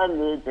زما خیال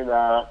دی چې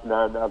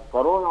د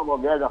کرونا به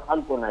بیا د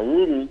خلکو نه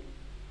هېري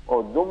او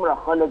دومره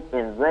خلک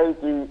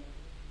انزایټي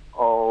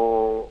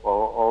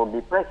او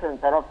ډیپریشن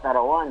طرف ته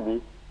روان دي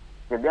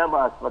چې بیا به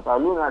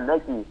هسپتالونه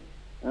ډکي،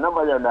 نه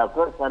به د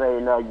ډاکټر سره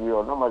علاج وي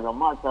او نه به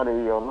زما سره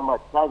وي او نه به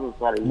ستاسو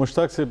سره وي.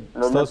 مشتاق صاحب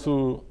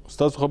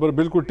ستاسو خبر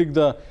بالکل ټیک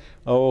ده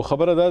او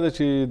خبره دا ده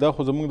چې دا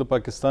خو زموږ د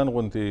پاکستان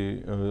غونتې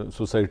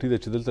سوسایټي ده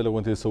چې دلته له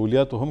غونتې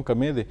سهولیاتو هم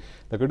کمې دی،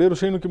 لکه ډېرو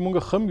شیانو کې موږ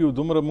خم یو،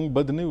 دومره موږ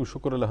بد نه یو،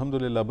 شکر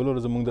الحمدلله. بل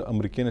ورځ موږ د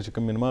امریکې نه چې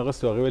کوم مینما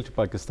اغوستی هغې ویل چې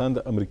پاکستان د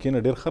امریکې نه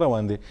ډېر ښه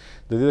روان دی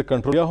د دې د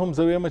کنټرول. یا هم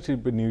زه وایم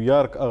چې په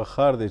نیویارک هغه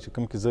ښار دی چې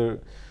کوم کې زه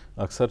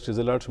اکثر چې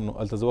زه لاړ شم نو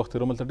هلته زه وخت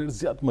تېروم، هلته ډېر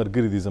زیات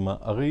ملګري دي زما،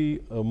 هغوی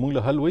موږ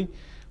له حل وایي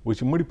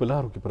چې مړي په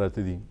لارو کې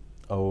پراته دي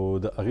او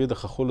د هغې د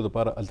ښخولو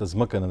دپاره هلته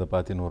ځمکه نه ده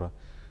پاتې نوره،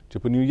 چې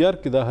په نیویارک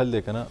کې دا حل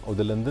دی که نه. او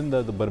د لندن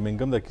د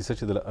برمنګم دا کیسه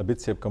چې د عبید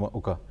صاحب کومه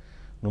وکړه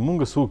نو مونږ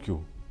څوک یو؟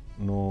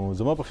 نو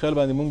زما په خیال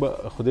باندې مونږ به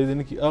خدای دې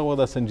نه کړي هغه وخت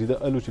دا سنجیده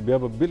حل و چې بیا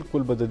به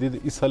بالکل به د دې د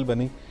هېڅ حل به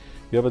نه،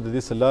 بیا به د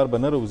دې څه لار به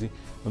نه راوځي.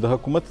 نو د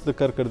حکومت د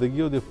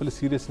کارکردګي او د خپل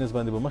سیریسنس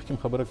باندې به مخکې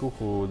خبره کوو،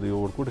 خو د یو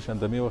ورکوټه شان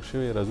دمې وخت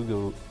شوی، راځو د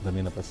یو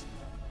دمې نه پس.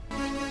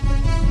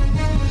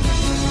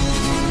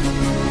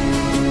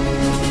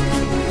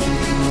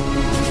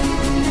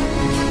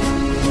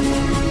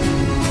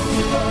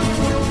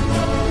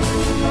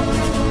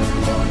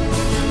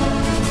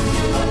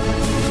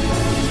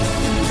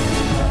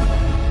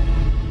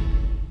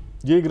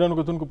 یې ګرانو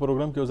کتونکو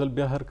پروګرام کې یو ځل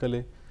بیا هر کله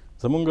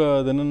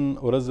زمونږ د نن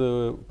ورځ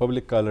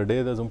پبلک کالر ډے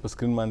ده، زموږ په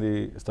سکرین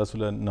باندې ستاسو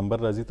له نمبر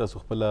راځي،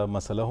 تاسو خپله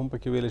مسله هم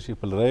پکې ویلی شئ،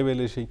 خپل رای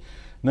ویلی شئ.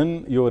 نن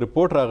یو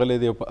ریپورټ راغلی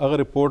دی او په هغه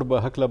ریپورټ به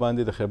هکله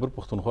باندې د خیبر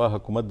پښتونخوا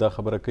حکومت دا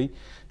خبره کوي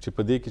چې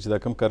په دې کې چې دا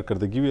کم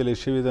کارکردګي ویلی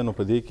شوې ده نو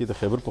په دې کې د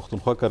خیبر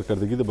پښتونخوا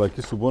کارکردګي د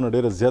باقي صوبو نه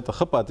ډېره زیاته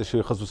ښه پاتې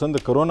شوې، خصوصا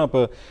د کرونا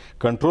په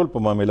کنټرول په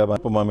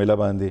معامله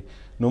باندې.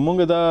 نو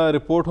مونږ دا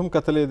ریپورټ هم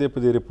کتلی دی، په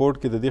دې ریپورټ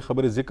کې د دې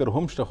خبرې ذکر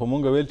هم شته، خو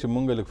مونږ ویل چې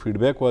مونږ لږ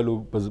فیډبیک والو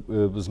په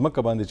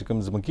ځمکه باندې چې کوم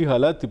ځمکي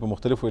حالات دي په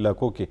مختلفو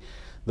علاقو کې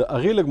د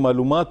هغې لږ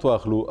معلومات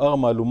واخلو، هغه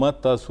معلومات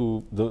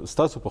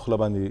ستاسو په خوله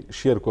باندې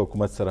شیر کو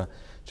حکومت سره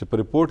چې په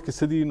ریپورټ کې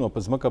څه دي نو په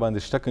ځمکه باندې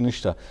شته که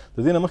نشته. د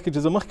دې نه مخکې چې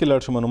زه مخکې لاړ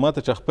شم نو ما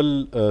ته چې خپل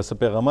څه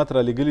پیغامات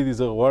رالیږلي دي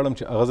زه غواړم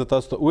چې هغه زه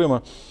تاسو ته ووایم.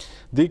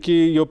 دې کې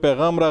یو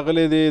پیغام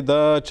راغلی دی، دا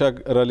چا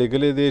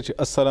رالیږلی دی چې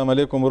السلام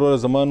علیکم وروره،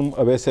 زما نوم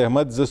اویس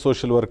احمد، زه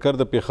سوشل ورکر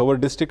د پېښور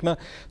ډسټرکټ نه،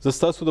 زه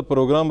ستاسو د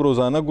پروګرام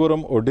روزانه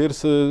ګورم او ډېر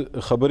څه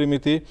خبرې مې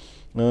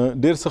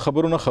ډېر څه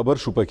خبرونه خبر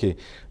شو پکې.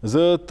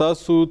 زه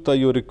تاسو ته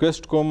یو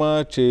ریکویسټ کوم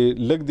چې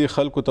لږ دې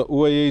خلکو ته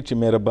ووایئ چې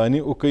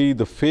مهرباني وکړئ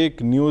د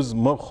فیک نیوز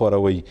مه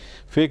خوروئ،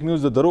 فیک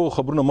نیوز د دروغو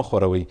خبرونه مه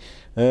خوروئ.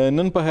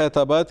 نن په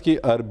حیات آباد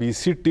کې آر بي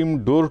سي ټیم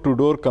ډور ټو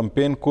ډور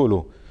کمپین کولو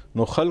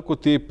نو خلکو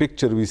ته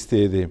پکچر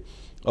ویستی دی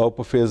او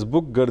په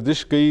فیسبوک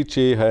گردش کوي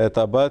چې حیات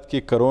آباد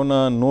کې کرونا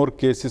نور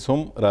کیسز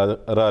هم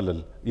رالل،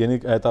 یعنی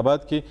حیات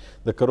آباد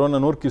کې د کرونا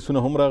نور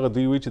کیسونه هم راغله،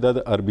 دوی وایي چې دا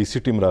د آر بي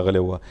سي ټیم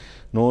راغلی وه.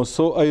 نو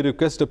سو آی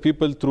ریکویسټ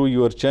پیپل تھرو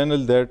یور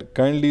چینل دیٹ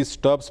کایندلی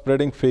سټاپ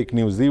سپریډینګ فیک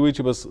نیوز. دوی وایي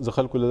چې بس زه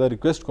خلکو له دا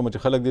ریکویسټ کوم چې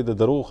خلک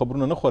د دروغو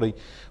خبرونه نه خورئ،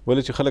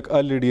 ولې چې خلک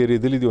الریډي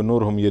یېرېدلي دي او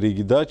نور هم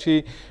یېرېږي. دا چې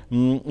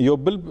یو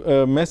بل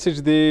میسج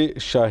دی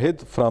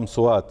شاهد فرام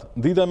سوات،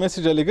 دوی دا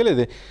میسج رالیږلی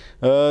دی،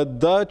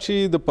 دا چې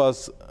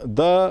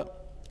دا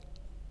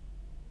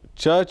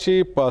چا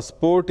چې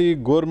پاسپورټ یې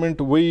ګورمنټ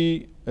وایي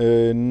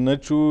نه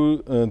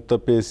چې ته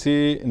پیسې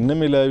نه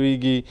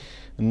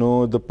میلاویږي نو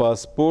د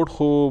پاسپورټ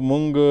خو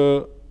مونږ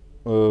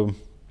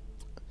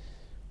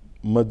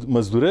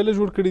مزدورۍ له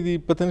جوړ کړي دي،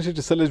 پته نشي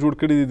چې څه له جوړ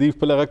کړي دي، دوی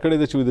خپل هغه کړی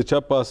ده چې د چا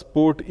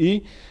پاسپورټ ای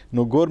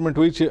نو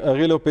ګورمنټ وایي چې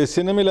هغې له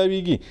پیسې نه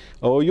میلاویږي.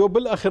 او یو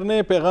بل اخرنی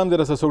پیغام دی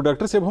راسره څوک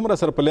ډاکټر صاحب هم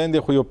راسره په لاین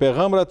دی، خو یو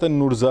پیغام راته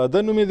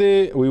نورزاده نومې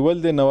دی،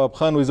 ویول دی نواب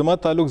خان، وایي زما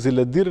تعلق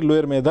ضلعدیر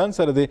لویر میدان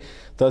سره دی،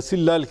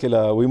 تحصیل لال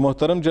قلعه. وایي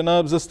محترم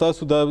جناب زه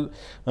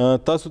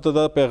تاسو ته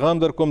دا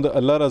پیغام در کوم د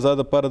الله رضا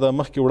دپاره دا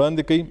مخکې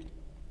وړاندې کوي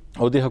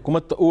او د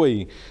حکومت ته ووایي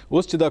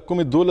اوس چې دا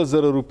کومې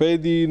 12,000 روپۍ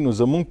دي نو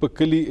زمونږ په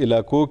کلي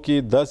علاقو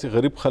کې داسې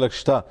غریب خلک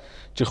شته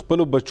چې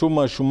خپلو بچو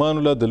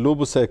ماشومانو له د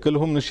لوبو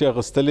سایکل هم نشي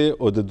اخیستلی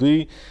او د دوی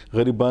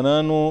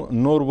غریبانانو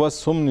نور وس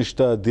هم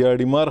نشته،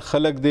 دیاړیمار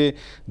خلک دی،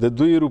 د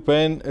دوی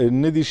روپۍ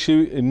نه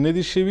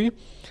دي شوي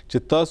چې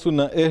تاسو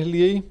نه اهل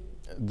یې،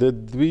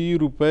 د دوی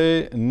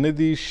روپۍ نه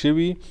دي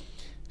شوي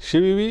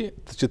وي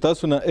چې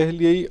تاسو نه اهل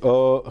یې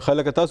او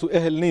خلک تاسو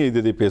اهل نه یې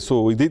د دې پیسو،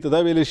 وایي دوی ته دا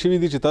ویلی شوي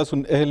دي چې تاسو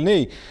اهل نه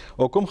یې.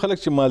 او کوم خلک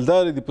چې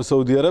مالدار دي په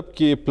سعودي عرب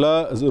کې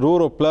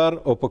رور او پلار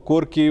او په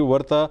کور کې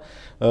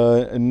ورته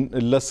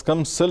لس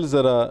کم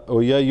 100,000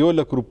 او یا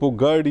 1,00,000 روپو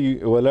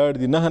ګاډي ولاړ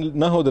دي،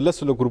 نه د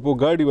 10,00,000 روپو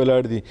ګاډي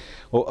ولاړ دي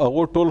او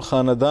هغه ټول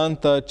خاندان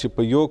ته چې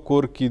په یو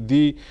کور کې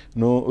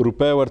دي نو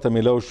روپۍ ورته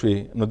میلاو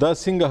شوې. نو دا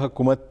څنګه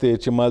حکومت دی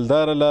چې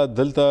مالدار له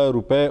دلته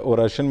روپۍ او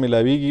راشن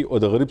میلاویږي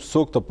او د غریب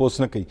څوک تپوس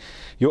نه کوي؟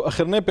 یو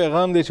اخرنی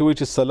پیغام دی چې وایي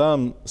چې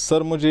سلام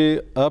سر، مجھے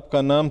آپ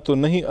کا نام تو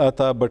نہیں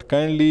آتا بٹ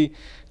کائنڈلی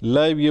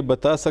لائیو یہ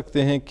بتا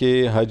سکتے ہیں کہ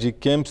حاجی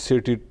کیمپ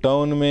سٹی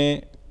ٹاؤن میں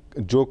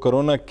جو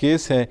کرونا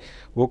کیس ہے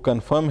وہ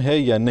کنفرم ہے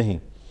یا نہیں؟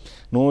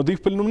 نو دوی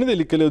خپل نوم نه دی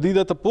لیکلی، دوی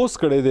دا تپوس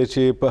کړی دی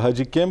چې په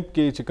حاجي کیمپ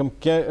کې چې کوم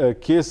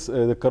کیس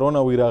د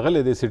کرونا وی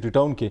راغلی دی سټي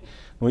ټاون کې،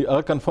 نو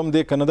هغه کنفرم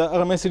دی که نه؟ دا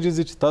هغه میسیجز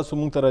دي چې تاسو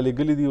مونږ ته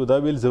رالیږلي دي او دا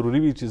ویل ضروري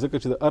وي چې ځکه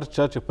چې د هر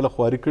چا چې خپله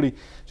خواري کړي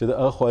چې د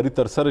هغه خواري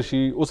ترسره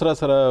شي. اوس را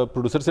سره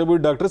پروډوسر صاحب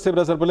وایي ډاکټر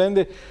صاحب را سره په لاین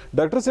دی.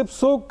 ډاکټر صاحب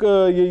څوک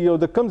یو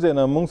د کم ځای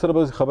نه مونږ سره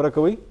به خبره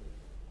کوئ؟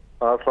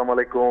 السلام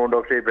علیکم،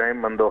 ډاکټر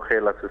ابراهیم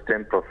مندوخیل،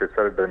 اسسټنټ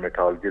پروفیسر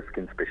ډرمیټالوجي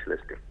سکن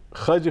سپیشلیسټ.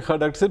 ښه جي ښه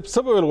ډاکټر صاحب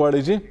څه به ویل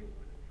غواړئ جي؟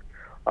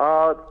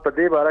 په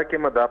دې باره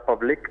کې ما دا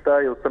پبلک ته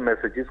یو څه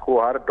میسیجز خو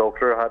هر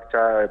ډاکټر هر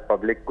چا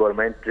پبلک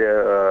ګورنمنت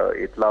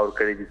اطلاع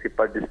ورکړي دي چې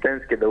په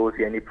ډسټنس کې د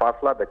اوس یعنی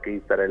فاصله د کوي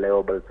سره له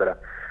یو بل سره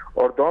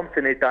اور دوم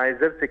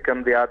سینیټایزر چې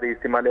کم دی د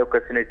استعمال او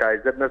که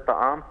سینیټایزر نه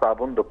عام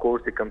صابون د کور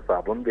چې کم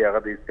صابون دی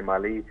هغه د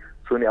استعمالي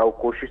سونی او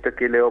کوشش ته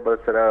کې له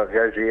بل سره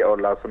غږی او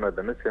لاسونه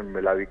د نس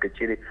ملاوي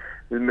کچيري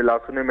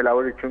لاسونه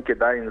ملاوي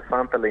چونکه دا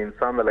انسان ته له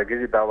انسان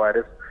لګي دا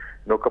وایرس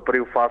نو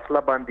کپری فاصله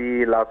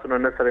باندې لاسونه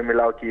نه سره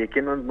ملاو کی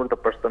یقینا موږ د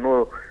پښتنو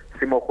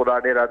سیمو خدا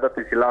ډیر عادت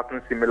چې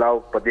لاسونه سي ملاو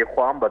په دې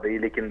خوام بدای،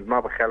 لیکن ما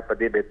په خیال په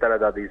دې بهتره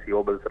ده چې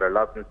یو بل سره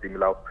لاسونه سي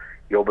ملاو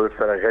یو بل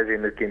سره غږی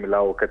نه کی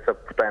ملاو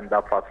کڅ ټایم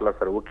دا فاصله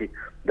سره وکي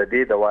د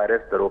دې د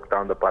وایرس د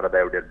روکتام لپاره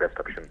دا ډیر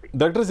بیسټ اپشن دی.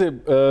 ډاکټر صاحب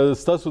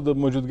تاسو د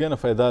موجودګۍ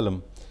نه فائدہ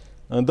علم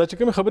دا چې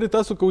کومې خبرې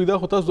تاسو کوئ دا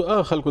خو تاسو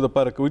هغه خلکو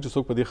دپاره کوئ چې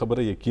څوک په دې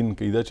خبره یقین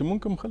کوي. دا چې مونږ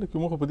کوم خلک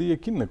یو مونږ په دې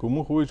یقین نه کوو،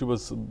 مونږ خو وایو چې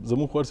بس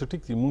زموږ خو هر څه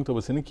ټیک دي، مونږ ته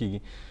به څه نه کېږي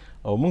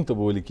او مونږ ته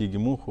به ولې کېږي.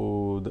 مونږ خو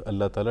د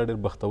الله تعالی ډېر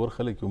بختور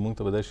خلک یو، مونږ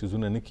ته به دا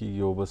شیزونه نه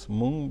کېږي او بس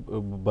مونږ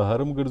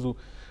بهر هم ګرځو.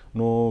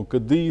 نو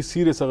که دوی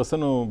سیریس اخیسته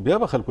نو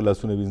بیا به خلکو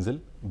لاسونه وینځل،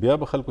 بیا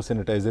به خلکو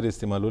سینیټایزر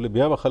استعمالولی،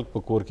 بیا به خلک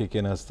په کور کې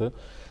کېناسته.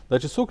 دا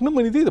چې څوک نه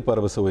مني دې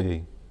دپاره به څه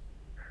وایي؟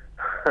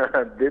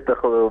 دې ته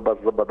خو بس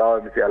زه به دا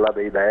وایم چې الله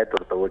د هدایت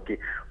ورته وکړي،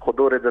 خو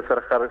دورې د سر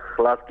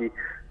خلاص کړي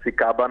چې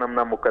کعبه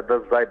نمنا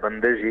مقدس ځای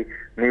بندېږي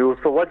نو یو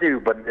څه وجه وي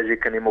بندېږي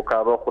کنې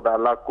مکعبه خو د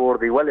الله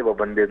کور دی ولې به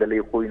بندېدلی؟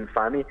 خو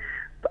انساني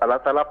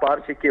الله تعالی په هر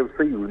شي کې یو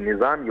څه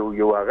نظام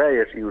یو هغه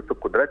یې شي، یو څه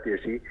قدرت یې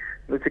شي.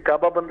 نو چې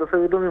کعبه بنده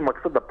شوې ده نو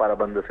مقصد دپاره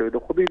بنده شوې ده.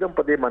 خو دوی هم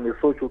په دې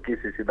باندې سوچ وکړي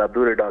چې دا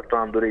دورې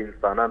ډاکټران، دورې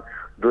انسانان،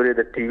 دورې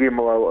د ټي وي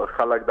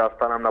خلک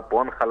داستان هم نه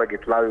پوهن خلک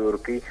اطلاع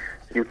ورکړي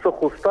یو څه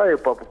خوستا یې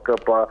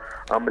په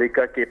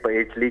امریکا کې، په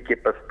ایټلي کې،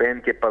 په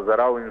سپین کې په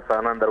زراو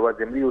انسانان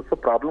دروازې ملي یو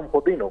څه پرابلم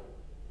خو دی نو.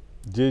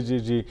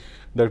 جی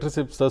ډاکټر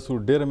صاحب تاسو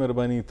ډیره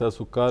مهرباني،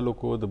 تاسو کال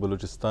وکړو د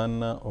بلوچستان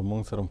نه او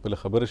موږ سره خپله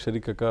خبره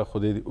شریکه کړه.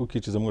 خدای دې وکړي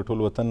چې زموږ ټول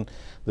وطن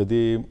د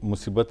دې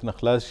مصیبت نه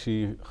خلاص شي،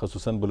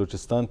 خصوصا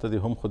بلوچستان ته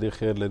دې هم خدای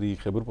خیر لري،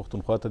 خیبر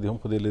پښتونخوا ته دې هم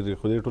خدای لري،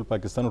 خدای ټول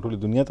پاکستان او ټول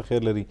دنیا ته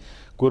خیر لري.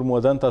 کور مو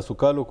ودان تاسو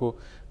کال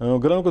وکړو.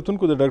 ګرانو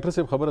کتونکو د ډاکټر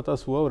صاحب خبره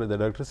تاسو واورئ.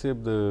 د ډاکټر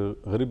صاحب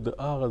د غریب د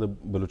هغه د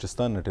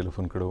بلوچستان نه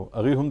ټلیفون کړو،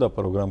 هغوی هم دا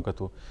پروګرام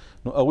کتو.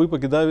 نو هغوی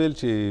پکې دا ویل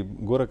چې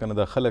ګوره که نه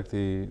دا خلک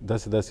دې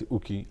داسې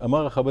وکړي،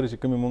 هماغه خبرې چې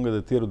کومې مونږ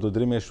د تېرو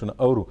 2-3 میاشتو نه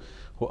اورو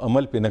خو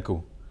عمل پې نه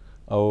کوو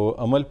او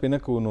عمل پې نه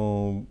کوو. نو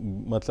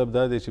مطلب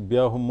دا دی چې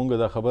بیا هم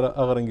مونږ دا خبره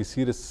هغه رنګې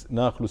سیریس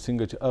نه اخلو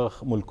څنګه چې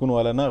هغه ملکونو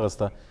والا نه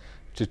اخیسته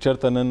چې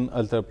چېرته نن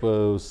هلته په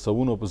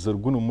سوونو په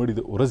زرګونو مړي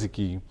د ورځې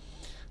کېږي.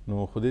 نو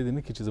خدای دې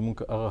نه کړي چې زموږ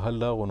هغه حل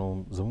راغو نو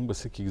زموږ به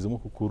څه کېږي؟ زموږ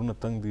خو کورونه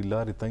تنګ دي،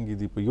 لارې تنګې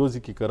دي، په یو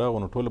ځای کې که راغو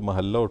نو ټوله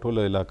محله او ټوله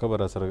علاقه به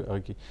را سره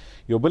هغه کړي.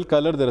 یو بل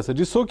کالر دی را سره.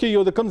 جي څوک یې؟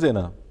 یو د کوم ځای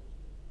نه؟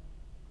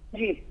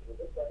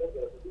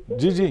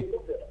 جی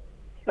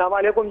السلام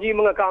علیکم جی،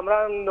 موږ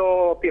کامران نو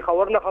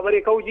پیښور نه خبرې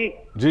کوو جی.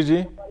 جی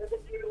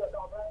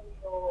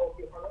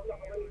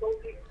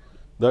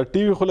دا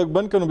ټي وي خو لږ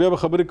بند کړه نو بیا به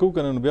خبرې کوو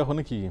که نه نو بیا خو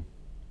نه کېږي.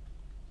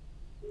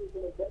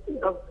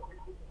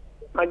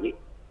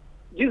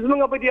 جی زموږ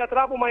په دې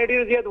اطرافو باندې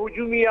ډېر زیات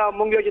هجوم یا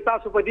موږ یو چې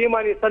تاسو په دې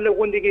باندې سل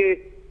غونډې کې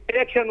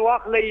الیکشن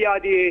واخلئ یا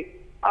د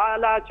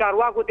اعلی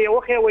چارواکو ته یې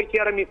وښیوئ چې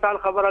یاره مثال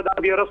خبره دا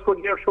بیرسکو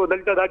ګیټ شو،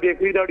 دلته دا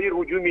بیکري دا ډېر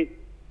هجومي،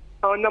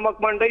 نمک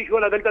منډۍ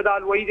شوله، دلته د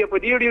الویي دی په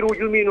دې ډېر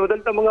هجومي. نو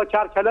دلته موږ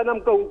چار چلن هم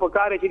کوو، په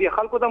کار چې دې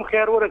خلکو ته هم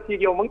خیر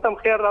ورسېږي او موږ ته هم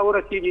خیر را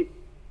ورسېږي.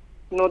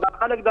 نو دا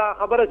خلک دا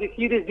خبره چې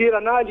سیریس ډېره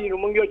نه الي. نو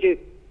موږ یو چې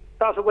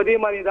تاسو په دې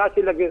باندې داسې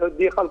لګې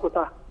دې خلکو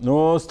ته نو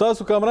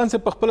ستاسو کامران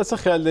صاحب په خپله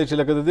څه خیال دی چې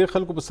لکه د دې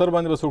خلکو په سر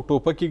باندې به څوک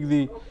ټوپک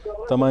ایږدي،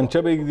 تمانچه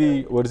به ایږدي،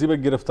 ورځي به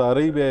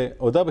ګرفتارۍ به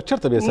او دا به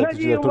چېرته بیا ساتي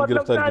چې دا ټول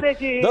ګرفتار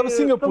کړي؟ دا به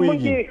څنګه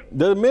پوهېږي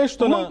د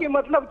میاشتو نه؟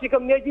 مطلب چې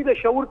کوم دی د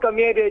شعور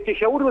کمی دی، چې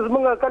شعور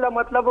زموږ کله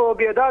مطلب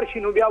بیدار شي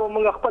نو بیا به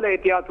موږ خپله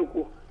احتیاط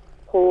وکړو.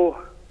 خو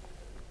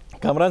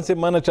کامران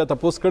صاحب ما نه چا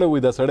تپوس کړی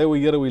وایي دا سړی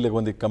وایي یاره وایي لږ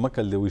غوندې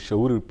کمکل دی، وایي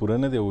شعور پوره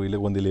نه دی، وایي لږ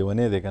غوندې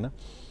لیونی دی که نه.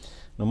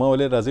 نو ما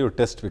ویلی راځئ یو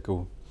ټیسټ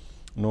وکړو.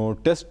 نو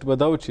ټیسټ به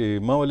دا و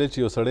چې ما ولې چې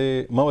یو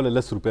سړی ما ولې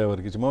 10 روپۍ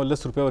ورکړي چې ما ولې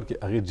 10 روپۍ ورکړي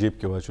هغې جیب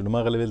کې واچو نو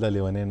ما هغه ویل دا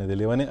لیونی نه دی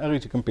لیونی هغې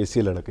چې کوم پیسې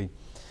لړه کوي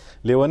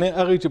لیونی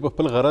هغې چې په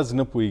خپل غرض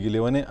نه پوهېږي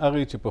لیونی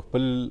هغې چې په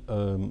خپل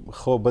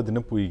ښه بد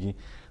نه پوهېږي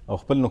او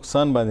خپل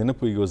نقصان باندې نه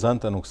پوهېږي او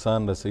ځان ته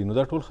نقصان رسوي نو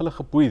دا ټول خلک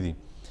ښه پوه دي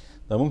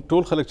دا موږ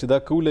ټول خلک چې دا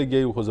کوو لګیا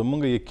یو خو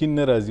زموږ یقین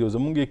نه راځي او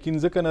زموږ یقین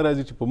ځکه نه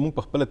راځي چې په موږ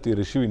په خپله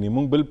تېره شوي نه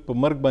موږ بل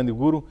په مرګ باندې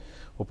ګورو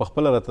او په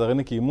خپله راته دغه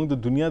نه کېږي موږ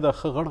د دنیا دا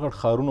ښه غټ غټ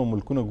ښارونه او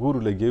ملکونه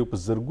ګورو لګیا یو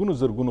په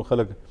زرګونو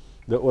خلک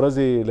د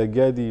ورځې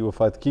لګیا دي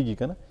وفات کېږي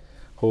که نه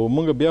خو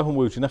موږ بیا هم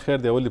وایو چې نه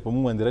خیر دی اول په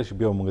موږ باندې راشي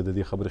بیا موږ د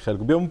دې خبرې خیال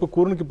کړو بیا هم په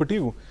کورونو کې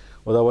پټېږو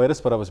او دا وایرس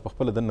په راپسې په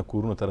خپله دننه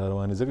کورونو ته را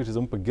روان ځکه چې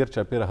زموږ په ګیر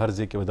چاپېره هر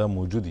ځای کې به دا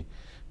موجود وي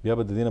بیا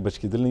به د دې نه بچ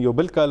کېدل نه یو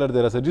بل کالر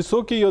دی راسه جي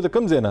څوک یو د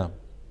کوم ځای نه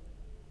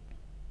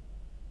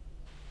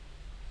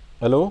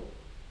هلو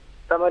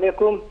السلام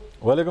علیکم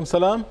وعلیکم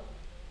سلام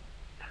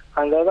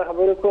خانزاده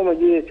خبرې کوم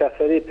جی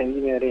چاپسرۍ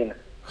تنګي مېرې نه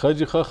ښه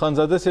جي ښه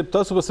خانزاده صاحب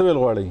تاسو به څه ویل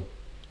غواړئ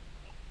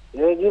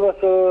جی بس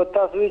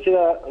تاسو وایي چې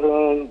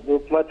د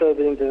حکومت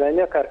د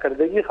انتظامیه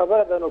کارکردګي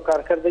خبره ده نو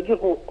کارکردګي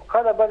خو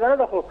ښه ده بده نه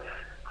ده خو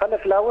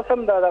خلک لا اوس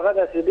هم دغه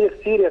داسې ډېر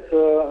سیریس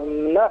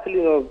نه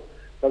اخلي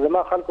نو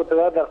زما خلکو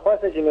ته دا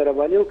درخواست دی چې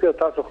مهرباني وکړي او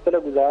تاسو خپله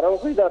ګزاره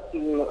وکړئ دا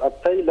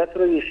هفتې لس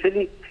ورځې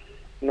شلي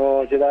نو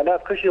چې د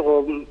حالات ښه شي خو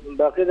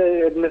باقي د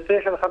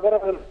اډمنسټریشن خبره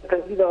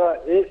کوي دغه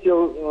ایس یو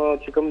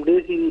چې کوم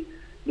ډیسي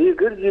دي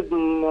ګرځي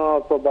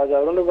په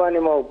بازارونو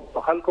باندې او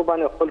په خلکو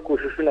باندې خپل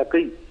کوششونه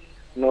کوي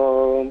نو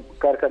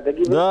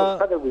کارکردګي دا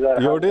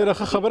یو ډېره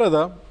ښه خبره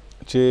ده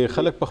چې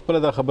خلک په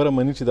خپله دا خبره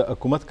مني چې د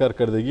حکومت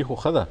کارکردګي خو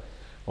ښه ده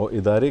او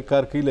ادارې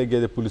کار کوي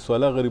لګیا د پولیس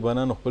والا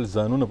غریبانانو خپل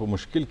ځانونه په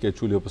مشکل کې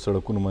اچولي او په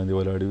سړکونو باندې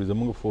ولاړ وي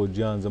زموږ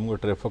فوجیان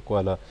زموږ ټریفک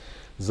والا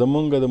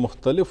زمونږ د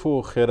مختلفو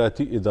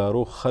خیراتي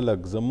ادارو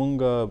خلک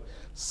زمونږ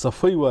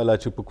صفای والا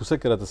چې په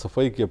کوڅه کې راته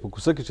صفای کوي په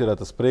کوڅه کې چې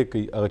راته سپری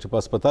کوي هغه چې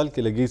په هسپتال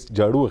کې لګي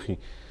جاړو وخي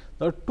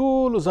دا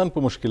ټول ځان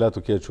په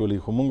مشکلاتو کې اچولی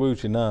خو مونږ وایو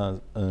چې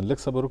نه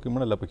لږ صبر وکړئ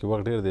مړه لا پکې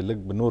وخت ډېر دی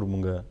لږ به نور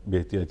مونږ بې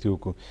احتیاطي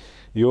وکړو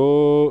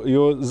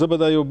یو زه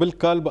به دا یو بل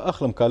کال به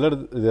اخلم کالر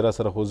دی را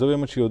سره خو زه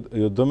وایم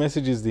چې یو 2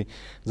 میسیجز دي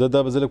زه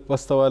دا به زه لږ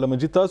پسته والم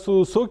جي تاسو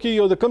څوک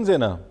یو د کوم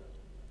ځای نه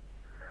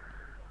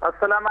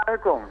السلام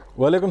علیکم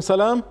وعلیکم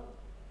سلام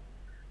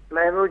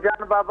محمود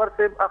جان بابر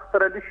صاحب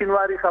اختر علي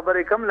شینواری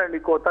خبرې کم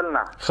لنډي کوتل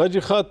نه ښه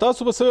جي ښه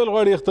تاسو به څه ویل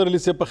غواړئ اختر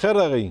علي صاحب په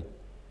خیر راغئ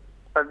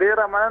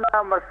ډېره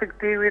مننه مشرق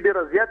ټي وي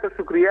ډېره زیاته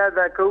شکریه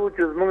ادا کوو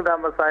چې زموږ دا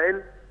مسایل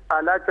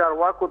اعلی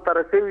چارواکو ته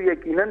رسوي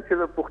یقینا چې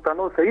د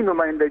پښتنو صحیح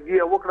نمایندګي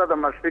وکړه د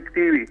مشرق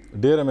ټي وي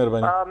ډېره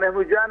مهرباني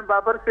محمود جان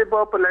بابر صاحب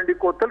په لنډي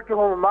کوتل کې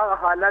هم هغه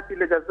حالات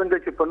لکه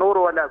څنګه چې په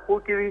نورو علاقو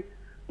کې وي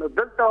نو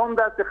دلته هم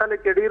داسې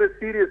خلک ډېره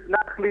سیریس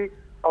نه اخلي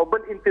او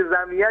بل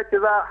انتظامیه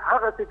چې دا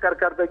هغه څه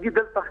کارکردګي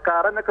دلته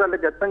ښکاره نه کړه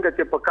لکه څنګه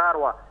چې په کار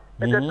وه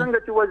لکه څنګه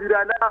چې وزیر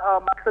اعلی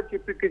مقصد چې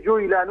پکې جو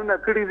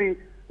اعلانونه کړي دي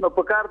نو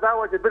په کار دا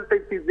وه چې دلته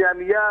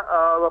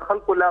انتظامیه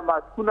خلکو لا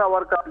ماسکونه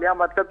ورکړه یا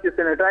مطلب چې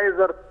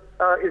سینیټایزر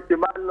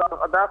استعمال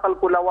دا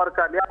خلکو لا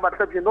ورکړه یا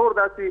مطلب چې نور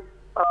داسې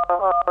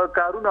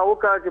کارونه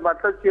وکړه چې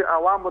مطلب چې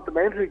عوام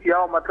مطمئن شي چې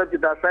یو مطلب چې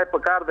دا شی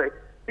په کار دی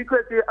ټیک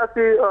چې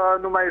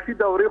اسې نمایشي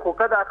دورې خو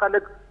که دا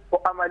خلک او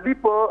عملی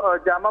په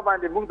جامه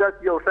باندې موږ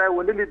داسې یو شی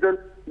ونه لیدل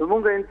نو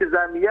موږ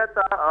انتظامیه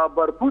ته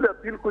برپور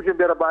اپیل کوو چې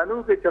مهرباني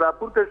وکړئ چې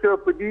راپورته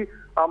شوه په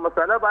دې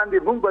مسله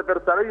باندې موږ به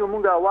در سره یو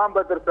موږ عوام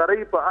به در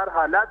سره په هر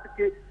حالات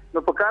کې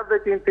نو په کار ده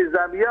چې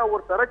انتظامیه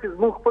ورسره چې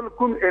زموږ خپل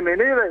کوم ایم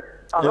ان ای دی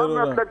هغه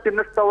مطلب چې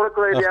نشته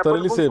ورکړی یا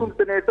بل کوم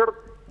سینیټر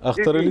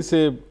اختر علي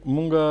صاحب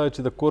مونږ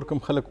چې د کور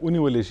کم خلک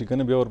ونیولی شي که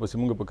نه بیا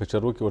ورپسې مونږ په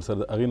کچرو کې ورسره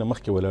د هغې نه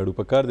مخکې ولاړو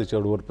په کار دی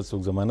چې ورپسې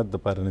څوک ضمانت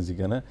دپاره نه ځي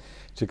که نه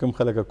چې کوم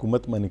خلک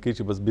حکومت باندې کوي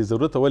چې بس بې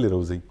ضرورته ولې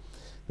روځئ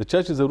د چا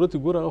چې ضرورت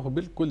یې ګوره هغه خو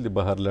بالکل د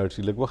بهر لاړ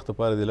شي لږ وخت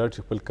دپاره دې لاړ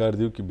شي خپل کار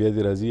دی وکړي بیا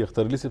دې راځي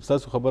اختر علي صاحب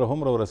ستاسو خبره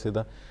هم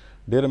راورسېده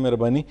ډېره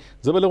مهرباني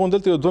زه به لږ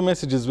همدلته یو 2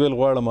 میسیجز ویل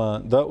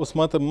غواړم دا اوس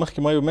ماته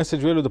مخکې ما یو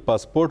میسیج ویلو د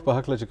پاسپورټ په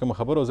هکله چې کومه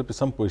خبره وه زه پرې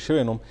سم پوه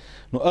شوی نوم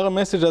نو هغه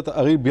میسیج راته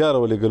هغې بیا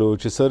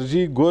راولېږلو چې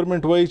سرجي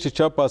ګورمنټ وایي چې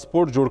چا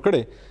پاسپورټ جوړ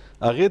کړی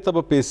هغې ته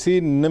به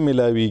پیسې نه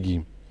میلاویږي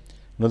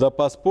نو دا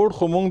پاسپورټ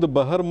خو موږ د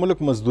بهر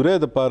ملک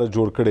مزدورۍ دپاره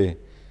جوړ کړی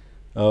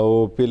او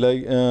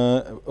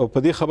په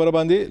دې خبره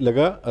باندې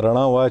لږه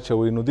رڼا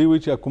واچوئ نو دوی وایي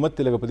چې حکومت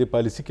ته لږه په دې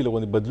پالیسي کې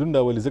لږ بدلون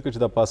راولي ځکه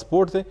چې دا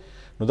پاسپورټ دی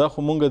نو دا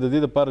خو مونږ د دې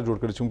دپاره جوړ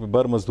کړی چې موږ په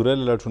بهر مزدورۍ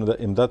له لاړ شو نو دا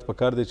امداد په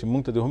کار دی چې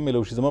مونږ ته دې هم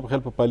میلو شي زما په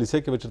خیال په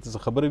پالیسۍ کې به چېرته څه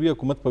خبره وي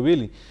حکومت به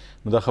ویلي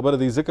نو دا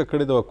خبره دوی ځکه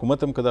کړې ده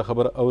حکومت هم که دا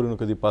خبره اوري نو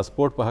که د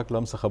پاسپورټ په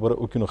هکله هم څه خبره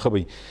وکړي نو ښه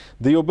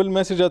به د یو بل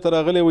میسیج راته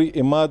راغلی وایي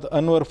اماد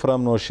انور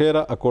فرام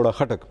نوشیره اکوړه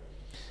خټک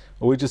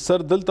وایي چې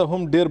سر دلته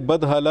هم ډېر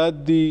بد حالات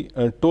دي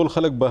ټول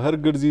خلک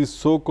بهر ګرځي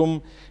څوک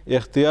هم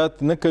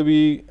احتیاط نه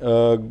کوي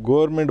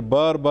ګورمنټ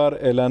بار بار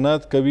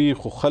اعلانات کوي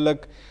خو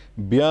خلک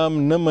بیا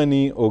هم نه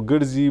مني او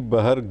ګرځي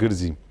بهر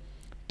ګرځي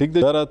ټیک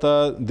دی دا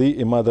راته دی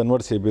اماد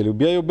انور صاحب ویلي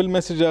بیا یو بل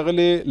میسیج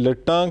راغلی له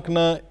ټانک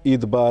نه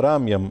عید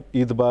بارام یم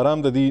عید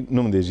بارام د دې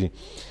نوم دی جي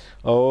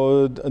او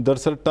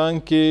در سر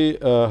ټانک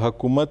کې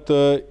حکومت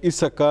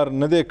ایسه کار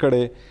نه دی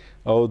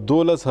کړی او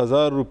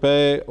 12,000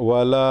 روپۍ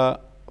والا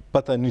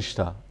پته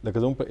نشته لکه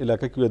زموږ په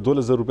علاقه کې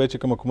 12,000 روپۍ چې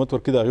کوم حکومت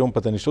ورکړي د هغې هم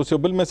پته نشته. اوس یو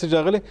بل میسج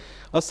راغلی.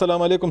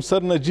 السلام علیکم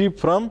سر نجیب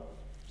فرام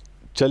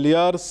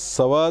چلیار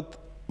سوات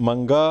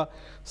منګا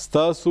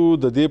ستاسو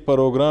د دې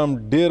پروګرام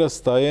ډیره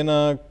ستاینه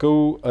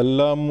کوو.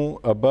 الله مو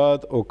آباد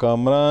او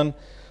کامران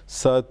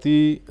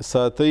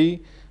ساتئ.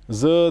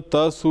 زه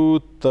تاسو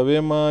ته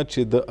وایم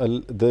چې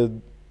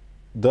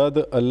دا د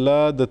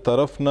الله د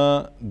طرف نه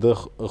د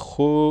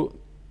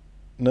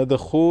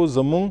خو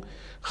زمونږ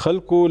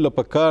خلکو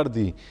لپاره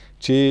دی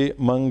چې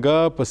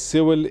منګا په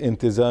سیول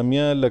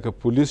انتظامیه لکه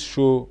پولیس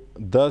شو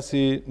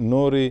داسې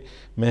نورې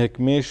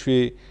محکمې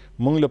شوې.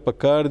 مونږ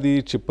لپاره دی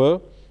چې په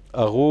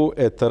هغو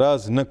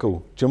اعتراض نه کوو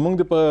چې مونږ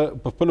په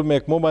خپلو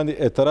محکمو باندې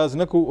اعتراض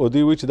نه کوو او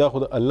دوی وایي چې دا خو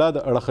د الله د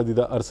اړخه دي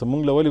دا هر څه.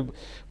 مونږ له ولې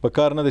په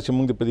کار نه دی چې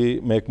مونږ په دې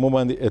محکمو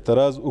باندې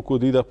اعتراض وکړو.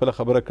 دوی دا خپله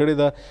خبره کړې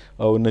ده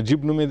او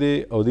نجیب نوم یې دی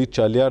او دوی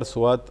چالیار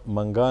سوات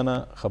منګا نه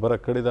خبره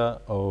کړې ده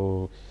او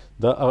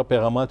دا هغه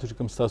پیغامات چې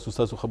کوم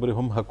ستاسو خبرې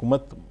هم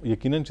حکومت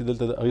یقینا چې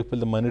دلته د هغې خپل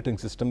د مانیټرنګ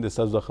سیسټم دی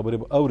ستاسو دا خبرې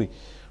به اوري.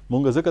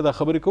 مونږ ځکه دا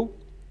خبرې کوو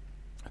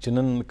چې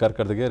نن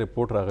کارکردګۍ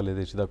رپورټ راغلی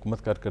دی چې د حکومت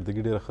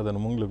کارکردګي ډېره ښه ده.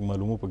 نو موږ لږ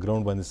معلومو په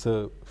ګراونډ باندې څه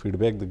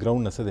فیډبیک د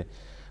ګراونډ نه څه دی.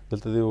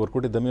 دلته د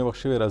ورکوټې دمې وخت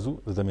شوی راځو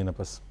د دمې نه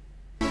پس.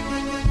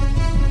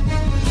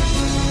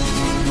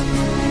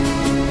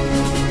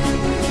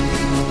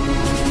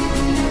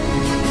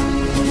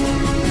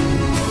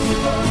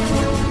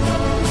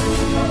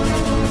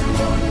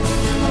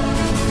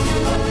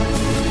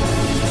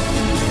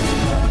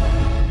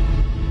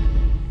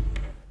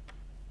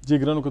 جی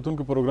ګرانو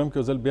کتونکو پروګرام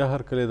کې ځل بیا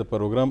هر کله د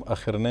پروګرام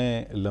اخرنۍ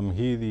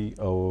لمحې دي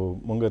او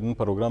مونږ نن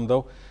پروګرام دا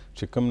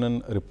چې کوم نن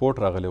رپورټ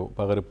راغلی و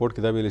په هغه رپورټ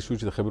کې دا ویلی شو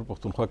چې د خیبر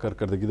پښتونخوا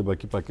کارکردګي د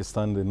باقي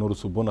پاکستان د نورو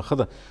صوبو نه ښه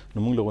ده. نو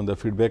مونږ له غونډه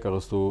فیډبیک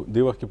اخیستو.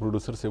 دې وخت کې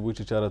پروډوسر صاحب وایي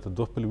چې چا راته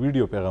دوه خپل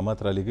ویډیو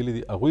پیغامات رالیږلي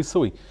دي هغوی څه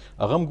وایي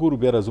هغه هم ګورو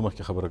بیا راځو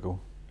مخکې خبره کوو.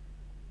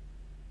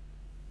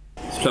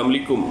 السلام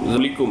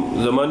علیکم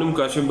زما نوم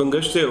کاشف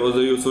بنګش دی او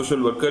زه یو سوشل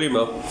ورکر یم.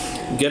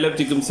 ګیلپ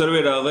چې کوم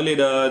سروې راغلی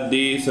ده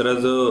دې سره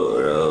زه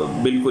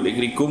بالکل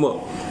اګري کوم.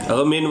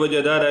 هغه مین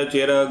وجه دا ده چې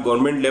یاره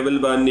ګورنمنټ لیول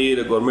باندې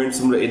د ګورنمنټ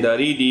څومره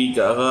ادارې دي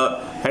که هغه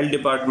هیلث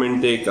ډپارټمنټ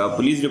دی که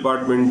پولیس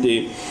ډپارټمنټ دی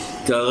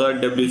که هغه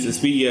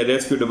WSSP یا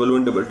ریسکیو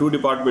 112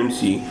 ډپارټمنټ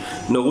شي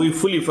نو هغوی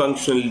فلی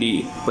فنکشنل دي.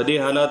 په دې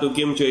حالاتو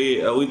کې هم چې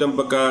هغوی ته هم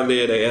پکار دی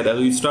یا د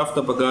هغوی سټاف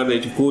ته پکار دی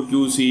چې کور کې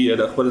اوسي یا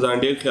د خپل ځان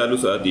ډېر خیال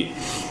وساتي.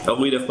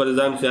 هغوی د خپل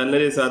ځان خیال نه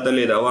دی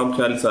ساتلی د عوام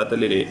خیال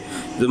ساتلی دی.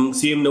 زموږ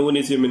CM نه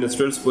ونیسي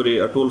منسټرز پورې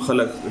ټول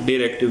خلک ډېر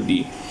اکټیو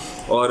دي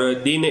اور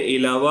دین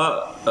علاوه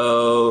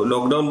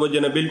لاک ډاون وجه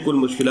نه بالکل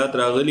مشکلات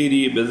راغلي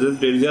دي. بزنس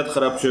ډېر زیات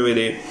خراب شوی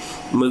دی.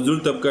 مزدور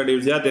طبقه ډېر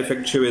زیات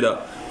افیکټ شوی ده.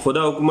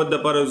 خدا حکومت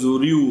دپاره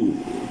ضروري وو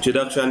چې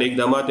دغه شان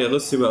اقدامات یې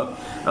اخیستي وه.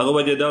 هغه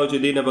وجه دا و چې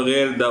دې نه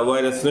بغیر دا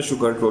وایرس نشو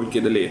کنټرول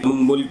کېدلی. موږ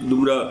ملک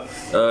دومره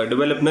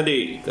ډیولپ نه دی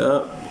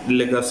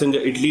لکه څنګه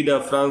اټلي ده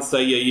فرانس ته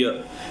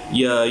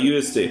یا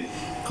US دی.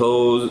 خو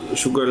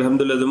شکر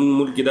الحمدلله زموږ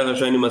ملک کې دغه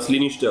شانې مسلې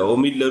نشته.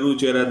 امید لرو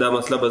چې دا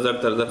مسله به زر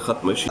تر زر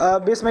ختمه شي.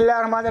 بسم الله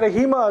الرحمن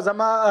الرحیم.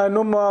 زما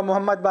نوم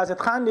محمد باسط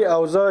خان دی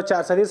او زه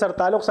چارسدي سره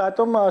تعلق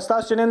ساتم.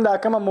 ستاسو چې نن دا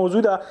کومه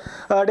موضوع ده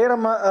ډېره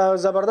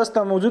زبردسته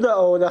موضوع ده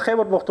او د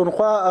خیبر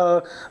پښتونخوا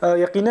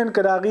یقینا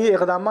که د هغې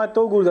اقدامات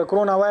ته وګورو د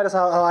کرونا وایرس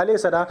حوالې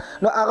سره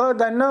نو هغه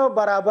د نه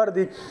برابر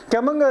دي. که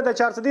موږ د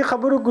چارسدي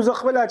خبرو کو زه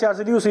خپله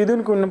چارسدي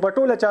اوسېدونکو په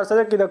ټوله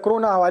چارسده کې د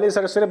کرونا حوالې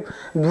سره صرف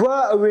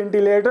 2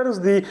 وینټیلیټرز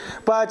دي.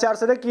 په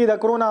چارسده کې د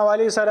کرونا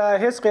حوالې سره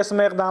هیڅ قسم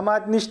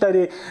اقدامات نشته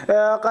دي.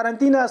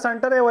 قرنطینه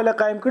سنټر یې ولې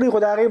قایم کړي خو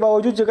د هغې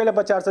باوجود چې کله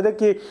په چارسده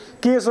کې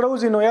کیس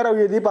راوځي نو یاره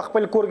دی په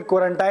خپل کور کې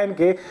کورنټاین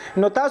کې.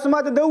 نو تاسو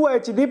ماته دا ووایئ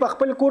چې دی په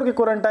خپل کور کې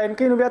کورنټاین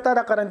کوي نو بیا تا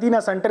د قرنطینه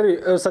سنټر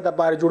څه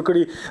دپاره جوړ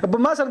کړي.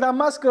 ما سره دا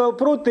ماسک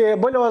پروت دی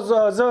بل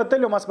زه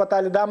تلم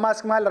هسپتال دا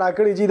ماسک مال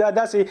راکړي جي دا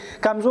داسې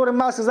کمزور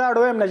ماسک زه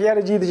اړویم نه چې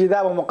یاره جي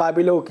دا به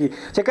مقابله وکړي.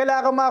 چې کله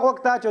هغه ما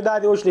وخت ته چې دا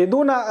دې وشلې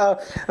دونه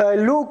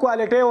لو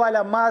کوالټۍ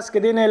والا ماسک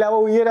دې نه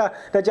علاوه یره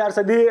د چارسدي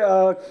د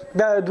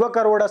 2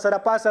 کروڑه سره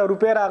پاسه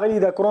روپۍ راغلي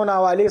د کرونا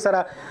حوالې سره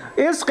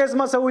هېڅ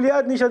قسمه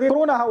سهولیات نشته. د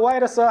کرونا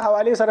وایرس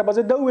حوالې سره به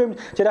زه دا ووایم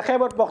چې د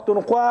خیبر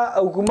پښتونخوا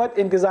حکومت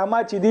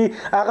انتظامات چې دي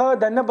هغه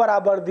د نه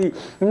برابر دي.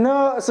 نه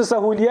څه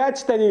سهولیات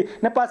شته دي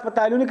نه په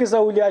هسپتالونو کې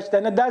سهولیات شته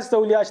نه داسې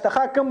سهولیات شته.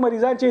 ښه کم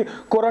مریضان چې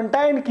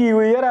کورنټاین کې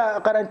وي یاره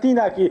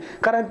قرنطینه کې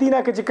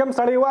چې کم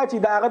سړی واچي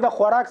د هغه د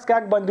خوراک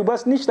څښاک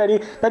بندوبست نشته دي.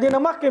 د دې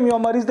نه مخکې یو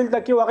مریض دلته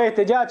کې هغه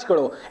احتجاج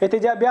کړو.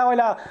 احتجاج بیا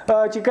ولا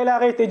چې کله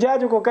هغه احتجاج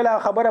وکړو کله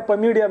خبره په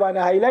میډیا باندې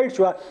هایلایټ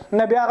شو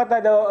نه بیا هغه ته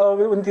د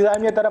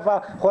انتظامیه طرفه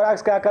خوراک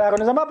څښاک راغی.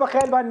 نو زما په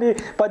خیال باندې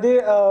په دې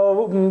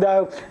د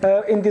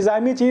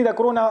انتظامي چې د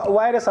کرونا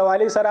وایرس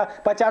حوالې سره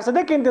په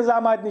 400 کې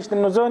انتظامات نشته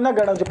نو زه نه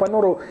ګڼم چې په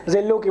نورو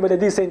ضلعو کې به د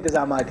دې څه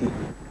انتظامات دي.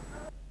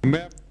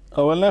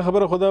 اولنۍ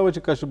خبره خو دا وه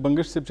چې کاشف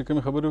بنګش صاحب چې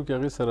کومې خبرې وکړي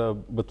هغې سره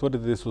بطور د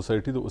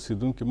سوسایټي د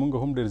اوسېدونکي مونږ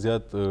هم ډېر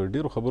زیات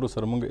ډېرو خبرو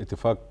سره مونږ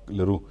اتفاق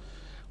لرو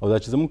او دا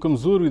چې زموږ کوم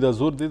زور وي دا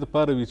زور دې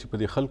دپاره وي چې په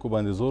دې خلکو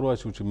باندې زور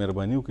واچوو چې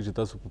مهرباني وکړي چې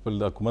تاسو په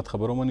خپل حکومت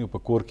خبره ومنئ او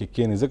په کور کې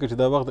کښېنئ ځکه چې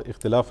دا وخت د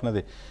اختلاف نه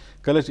دی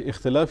کله چې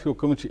اختلاف وي او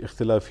کوم چې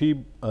اختلافي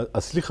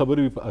اصلي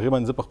خبرې وي په هغې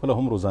باندې زه پخپله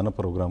هم روزانه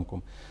پروګرام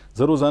کوم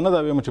زه روزانه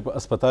دا وایم چې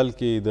په اسپتال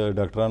کې د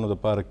ډاکټرانو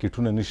دپاره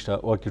کیټونه نشته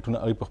او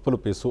کیټونه هغوی په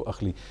خپلو پیسو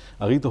اخلي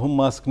هغوی ته هم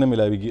ماسک نه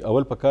میلاویږي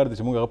اول په کار دی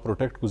چې موږ هغه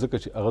پروټیکټ کړو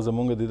ځکه چې هغه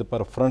زموږ د دې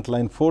دپاره فرنټ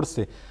لاین فورس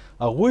دی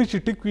هغوی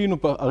چې ټیک وي نو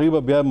په هغې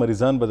به بیا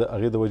مریضان به د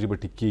هغې د وجې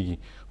به ټیک کېږي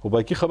خو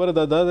باقي خبره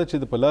دا ده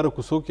چې د په لارو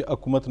کوڅو کې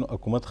حکومت نو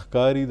حکومت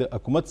ښکاري د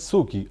حکومت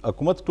څوک وي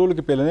حکومت ټولو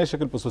کې پیلنی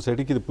شکل په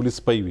سوسایټي کې د پولیس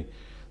سپی وي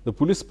د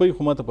پولیس سپی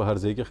خو ماته په هر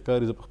ځای کې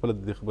ښکاري زه په خپله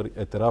د دې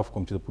خبرې اعتراف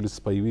کوم چې د پولیس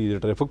سپی وي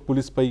د ټریفک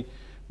پولیس سپی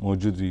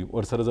موجود وي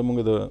ورسره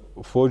زموږ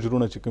د فوج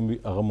وروڼه چې کوم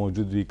وي هغه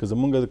موجود وي که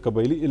زموږ د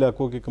قبایلي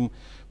علاقو کې کوم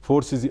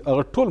فورسز دي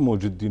هغه ټول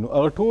موجود دي نو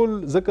هغه ټول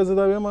ځکه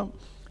زه دا وایم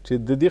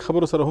چې د دې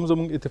خبرو سره هم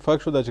زموږ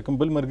اتفاق شو دا چې کوم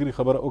بل ملګري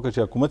خبره وکړه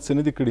چې حکومت څه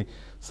نه دي کړي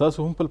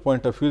ستاسو هم خپل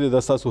پوینټ اف ویو دی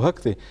دا ستاسو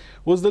حق دی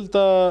اوس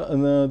دلته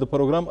د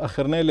پروګرام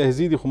اخرنۍ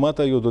لحظې دي خو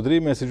ماته یو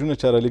 2-3 میسیجونه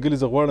چا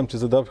رالیږلي زه غواړم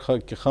چې زه دا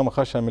کې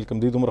خامخا شامل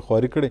کړم دوی دومره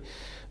خواري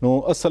کړې نو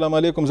السلام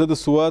علیکم زه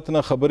د سوات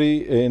نه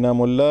خبرې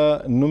انعام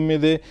الله نوم مې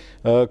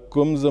دی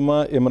کوم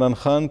زما عمران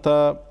خان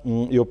ته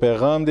یو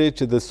پیغام دی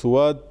چې د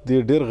سوات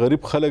د ډېر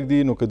غریب خلک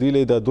دي نو که دوی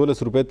له دا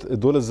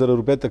 12,000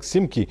 روپۍ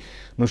تقسیم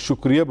کړي نو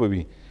شکریه به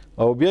وي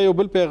او بیا یو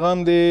بل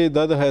پیغام دی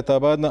دا د حیات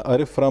آباد نه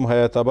عارف فرام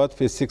حیات آباد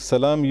فیس 6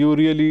 سلام یو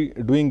ریئلی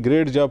ډوینګ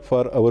ګریټ جاب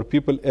فار اور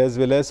پیپل ایز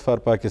ویل ایز فار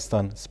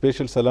پاکستان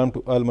سپیشل سلام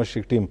ټو آل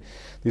مشرق ټیم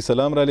دی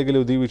سلام را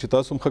لګلی دی چې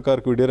تاسو هم ښه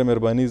کار کوئ ډېره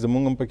مهرباني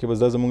زموږ هم پکې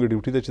بس دا زموږ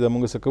ډیوټي ده چې دا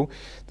موږ څه کوو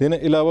دې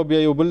نه علاوه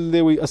بیا یو بل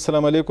دی وایي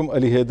السلام علیکم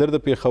علي حیدر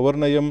د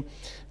پېښور نه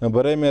یم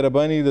برای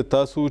مهرباني د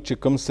تاسو چې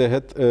کوم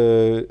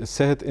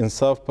صحت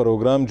انصاف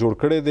پروګرام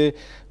جوړ کړی دی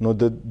نو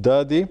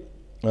دا دی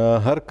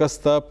هر کس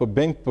ته په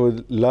بینک په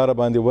لاره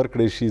باندې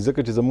ورکړی شي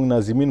ځکه چې زموږ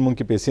ناظمین مونږ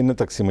کې پیسې نه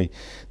تقسیموي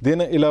دې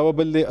نه علاوه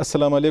بل دی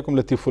السلام علیکم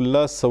لطیف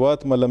الله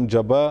سوات ملم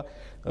جبا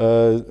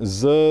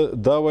زه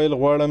دا ویل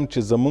غواړم چې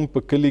زموږ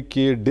په کلي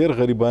کې ډېر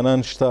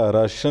غریبانان شته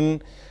راشن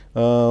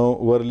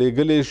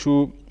ورلیږلی شو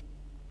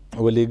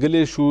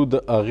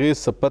د هغې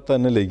څه پته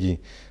نه لګي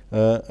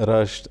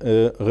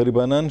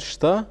غریبانان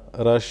شته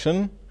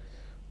راشن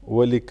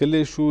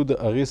ولیکلی شو د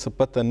هغې څه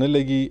پته نه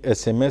لګي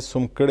اس ام ایس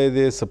هم کړی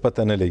دی څه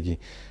پته نه لګي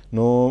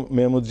نو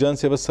محمود جان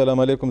صاحب السلام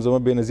علیکم زما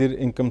بېنظیر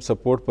انکم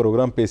سپورټ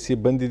پروګرام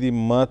پیسې بندې دي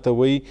ما ته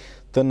وایي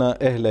ته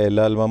نااهله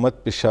لال محمد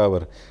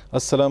پېښور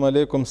السلام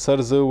علیکم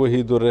سر زه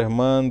وحید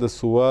الرحمان د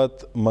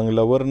سوات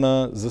منګلور نه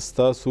زه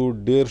ستاسو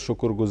ډېر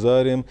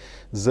شکرګزار یم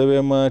زه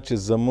وایم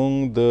چې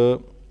زموږ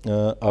د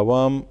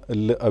عوام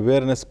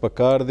اویرنس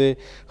پکار دی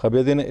خو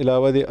بیا دې نه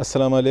علاوه دی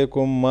السلام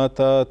علیکم ما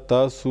ته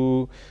تاسو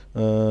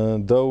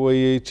دا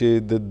وایي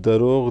چې د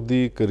دروغ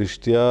دي که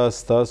رښتیا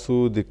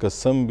ستاسو د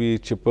قسم وي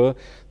چې په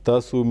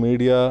تاسو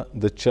میډیا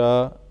د چا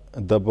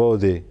دباو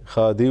دی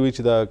ښه دی وایي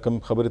چې دا کوم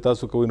خبرې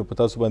تاسو کوئ نو په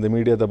تاسو باندې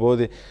میډیا دباو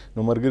دی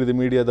نو ملګري د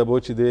میډیا دباو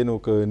چې دی نو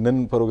که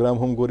نن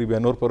پروګرام هم ګوري بیا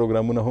نور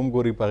پروګرامونه هم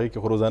ګوري په هغې کې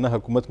خو روزانه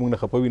حکومت موږ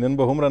نه خفوي نن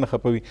به هم رانه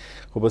خفوي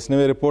خو بس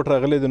نوی رپورټ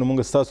راغلی دی نو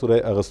موږ ستاسو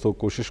رای اخیستو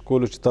کوشش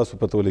کولو چې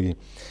تاسو پته ولګي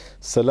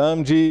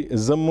سلام جی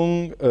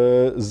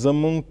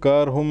زمونږ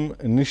کار هم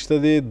نشته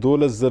دی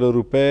 12,000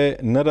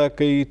 روپۍ نه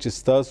راکوي چې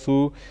ستاسو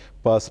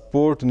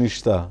پاسپورټ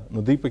نشته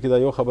نو دوی پکې دا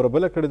یو خبره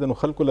بله کړې ده نو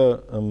خلکو له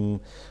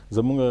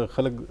زموږ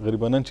خلک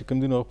غریبانان چې کوم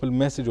دي نو خپل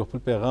میسج او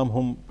خپل پیغام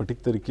هم په ټیک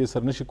طریقې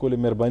سره نشي کولی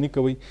مهرباني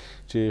کوئ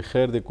چې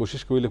خیر دی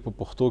کوشش کوئ لږ په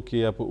پښتو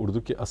کې یا په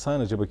اردو کې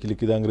اسانه ژبه کې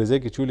لیکي د انګریزۍ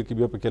کې چې ولیکي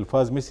بیا پکې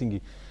الفاظ مسینګي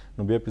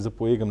نو بیا پې زه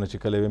پوهېږم نه چې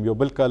کله ویم یو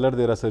بل کالر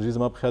دی راسره جي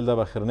زما په خیال دا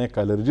به اخرنی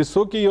کالر جي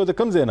څوک یې یو د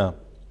کوم ځای نه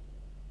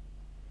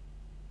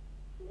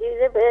جی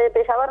زه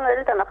پېښور نه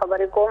دلته نه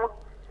خبرې کوم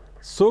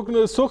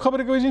څوک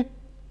خبرې کوي جي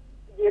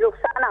جی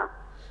رخسانه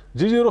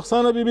جی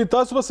رخسانه بیبي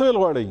تاسو به څه ویل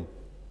غواړئ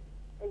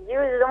جی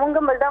زمونږ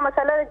هم دا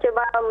مسله ده چې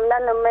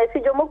نن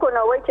میسیج هم وکړو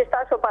نو وایي چې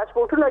ستاسو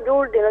پاسپورټونه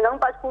جوړ دي نو زموږ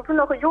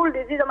پاسپورټونه خو جوړ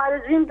دي زما د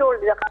زوی هم جوړ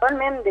دي د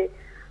خاوند مې هم دی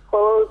خو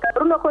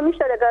کارونه خو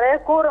نشته د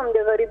کرایه کور هم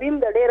د غریبي هم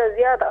ده ډېره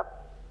زیاته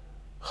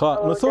ښه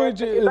نو څه وایي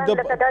چې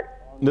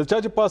د چا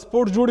چې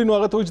پاسپورټ جوړي نو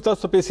هغه ته وایي چې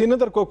تاسو پیسې نه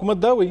درکړو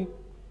حکومت دا وایي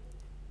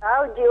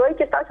او جی وایي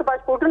چې ستاسو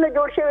پاسپورټونه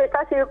جوړ شوي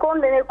ستاسو اکاونټ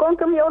دی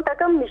اکاونټ هم یو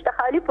ټکم نشته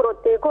خالي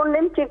پروت دی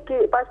اکاونټ هم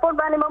چې پاسپورټ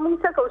باندې به موږ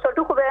څه کوو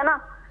سټو خو به نه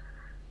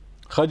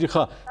ښه جي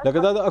ښه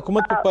لکه دا د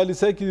حکومت په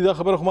پالیسۍ کې دا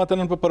خبره خو ماته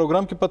نن په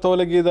پروګرام کې پته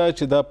ولګېده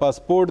چې دا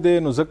پاسپورټ دی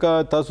نو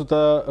ځکه تاسو ته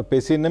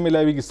پیسې نه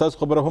میلاویږي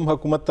ستاسو خبره هم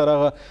حکومت ته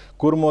راغه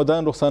کور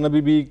مودان رخسانه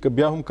بیبي که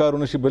بیا هم کار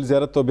ونه شي بل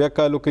زیارت ته بیا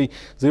کال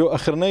وکړئ زه یو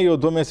اخرنی یو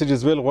 2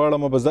 میسیجز ویل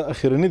غواړم بس دا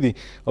اخرني دي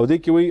او دې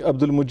کې وایي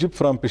عبدالمجیب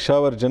فرام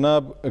پېښور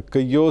جناب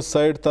که یو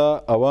سایډ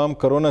ته عوام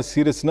کرونا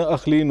سیریس نه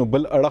اخلي نو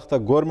بل اړخ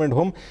ته ګورنمنټ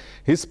هم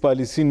هیڅ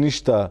پالیسي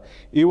نشته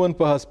ایون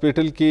په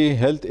هاسپیټل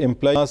کې هیلث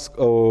امپلای ماسک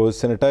او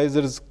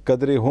سینیټایزرز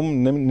قدرې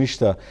هم نشته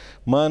نشته.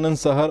 ما نن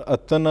سهار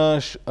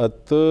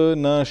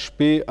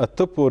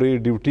 8:08 پورې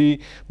ډیوټي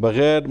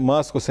بغیر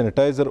ماسک او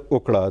سینیټایزر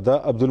وکړه. دا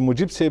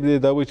عبدالمجید صاحب دی،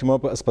 دا وایي چې ما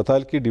په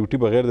هسپتال کې ډیوټي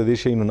بغیر د دې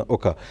شیانو نه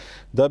وکړه.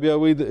 دا بیا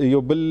وایي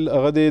یو بل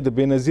هغه دی د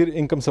بېنظیر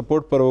انکم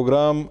سپورټ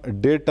پروګرام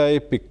ډیټا یې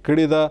پک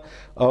کړې ده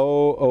او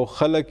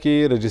خلک یې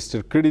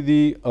رجسټر کړي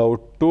دي او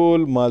ټول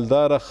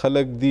مالداره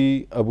خلک دي.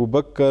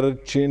 ابوبکر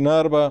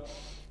چینار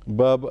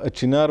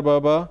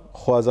بابا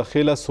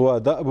خوازخیله سوا،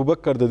 دا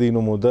ابوبکر د دې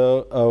نوم و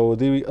او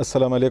دی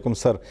السلام علیکم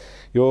سر.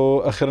 یو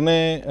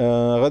اخرنی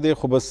هغه دی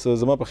خو بس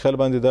زما په خیال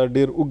باندې دا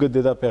ډېر اوږد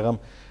دی دا پیغام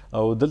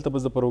او دلته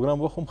بس د پروګرام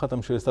وخت هم ختم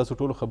شوی. ستاسو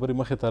ټولو خبرې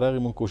مخې ته راغی،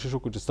 موږ کوشش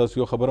وکړو چې ستاسو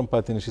یو خبره هم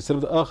پاتې نه شي. صرف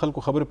د هغه خلکو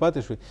خبرې پاتې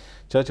شوې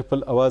چا چې خپل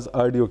اواز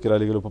آډیو کې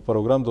رالېږلو. په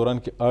پروګرام دوران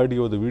کې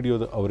آډیو د ویډیو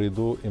د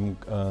اورېدو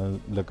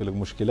لږ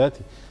مشکلات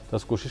دي.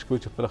 تاسو کوشش کوئ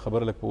چې خپله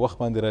خبره لږ په وخت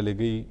باندې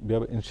رالېږئ. بیا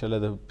به انشاءالله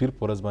د پیر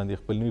په ورځ باندې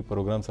خپل نوي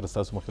پروګرام سره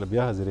ستاسو مخې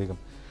بیا حاضرېږم.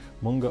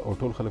 مونږ او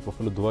ټول خلک په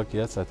خپلو دعا کې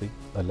یاد ساتئ.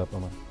 الله په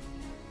امان.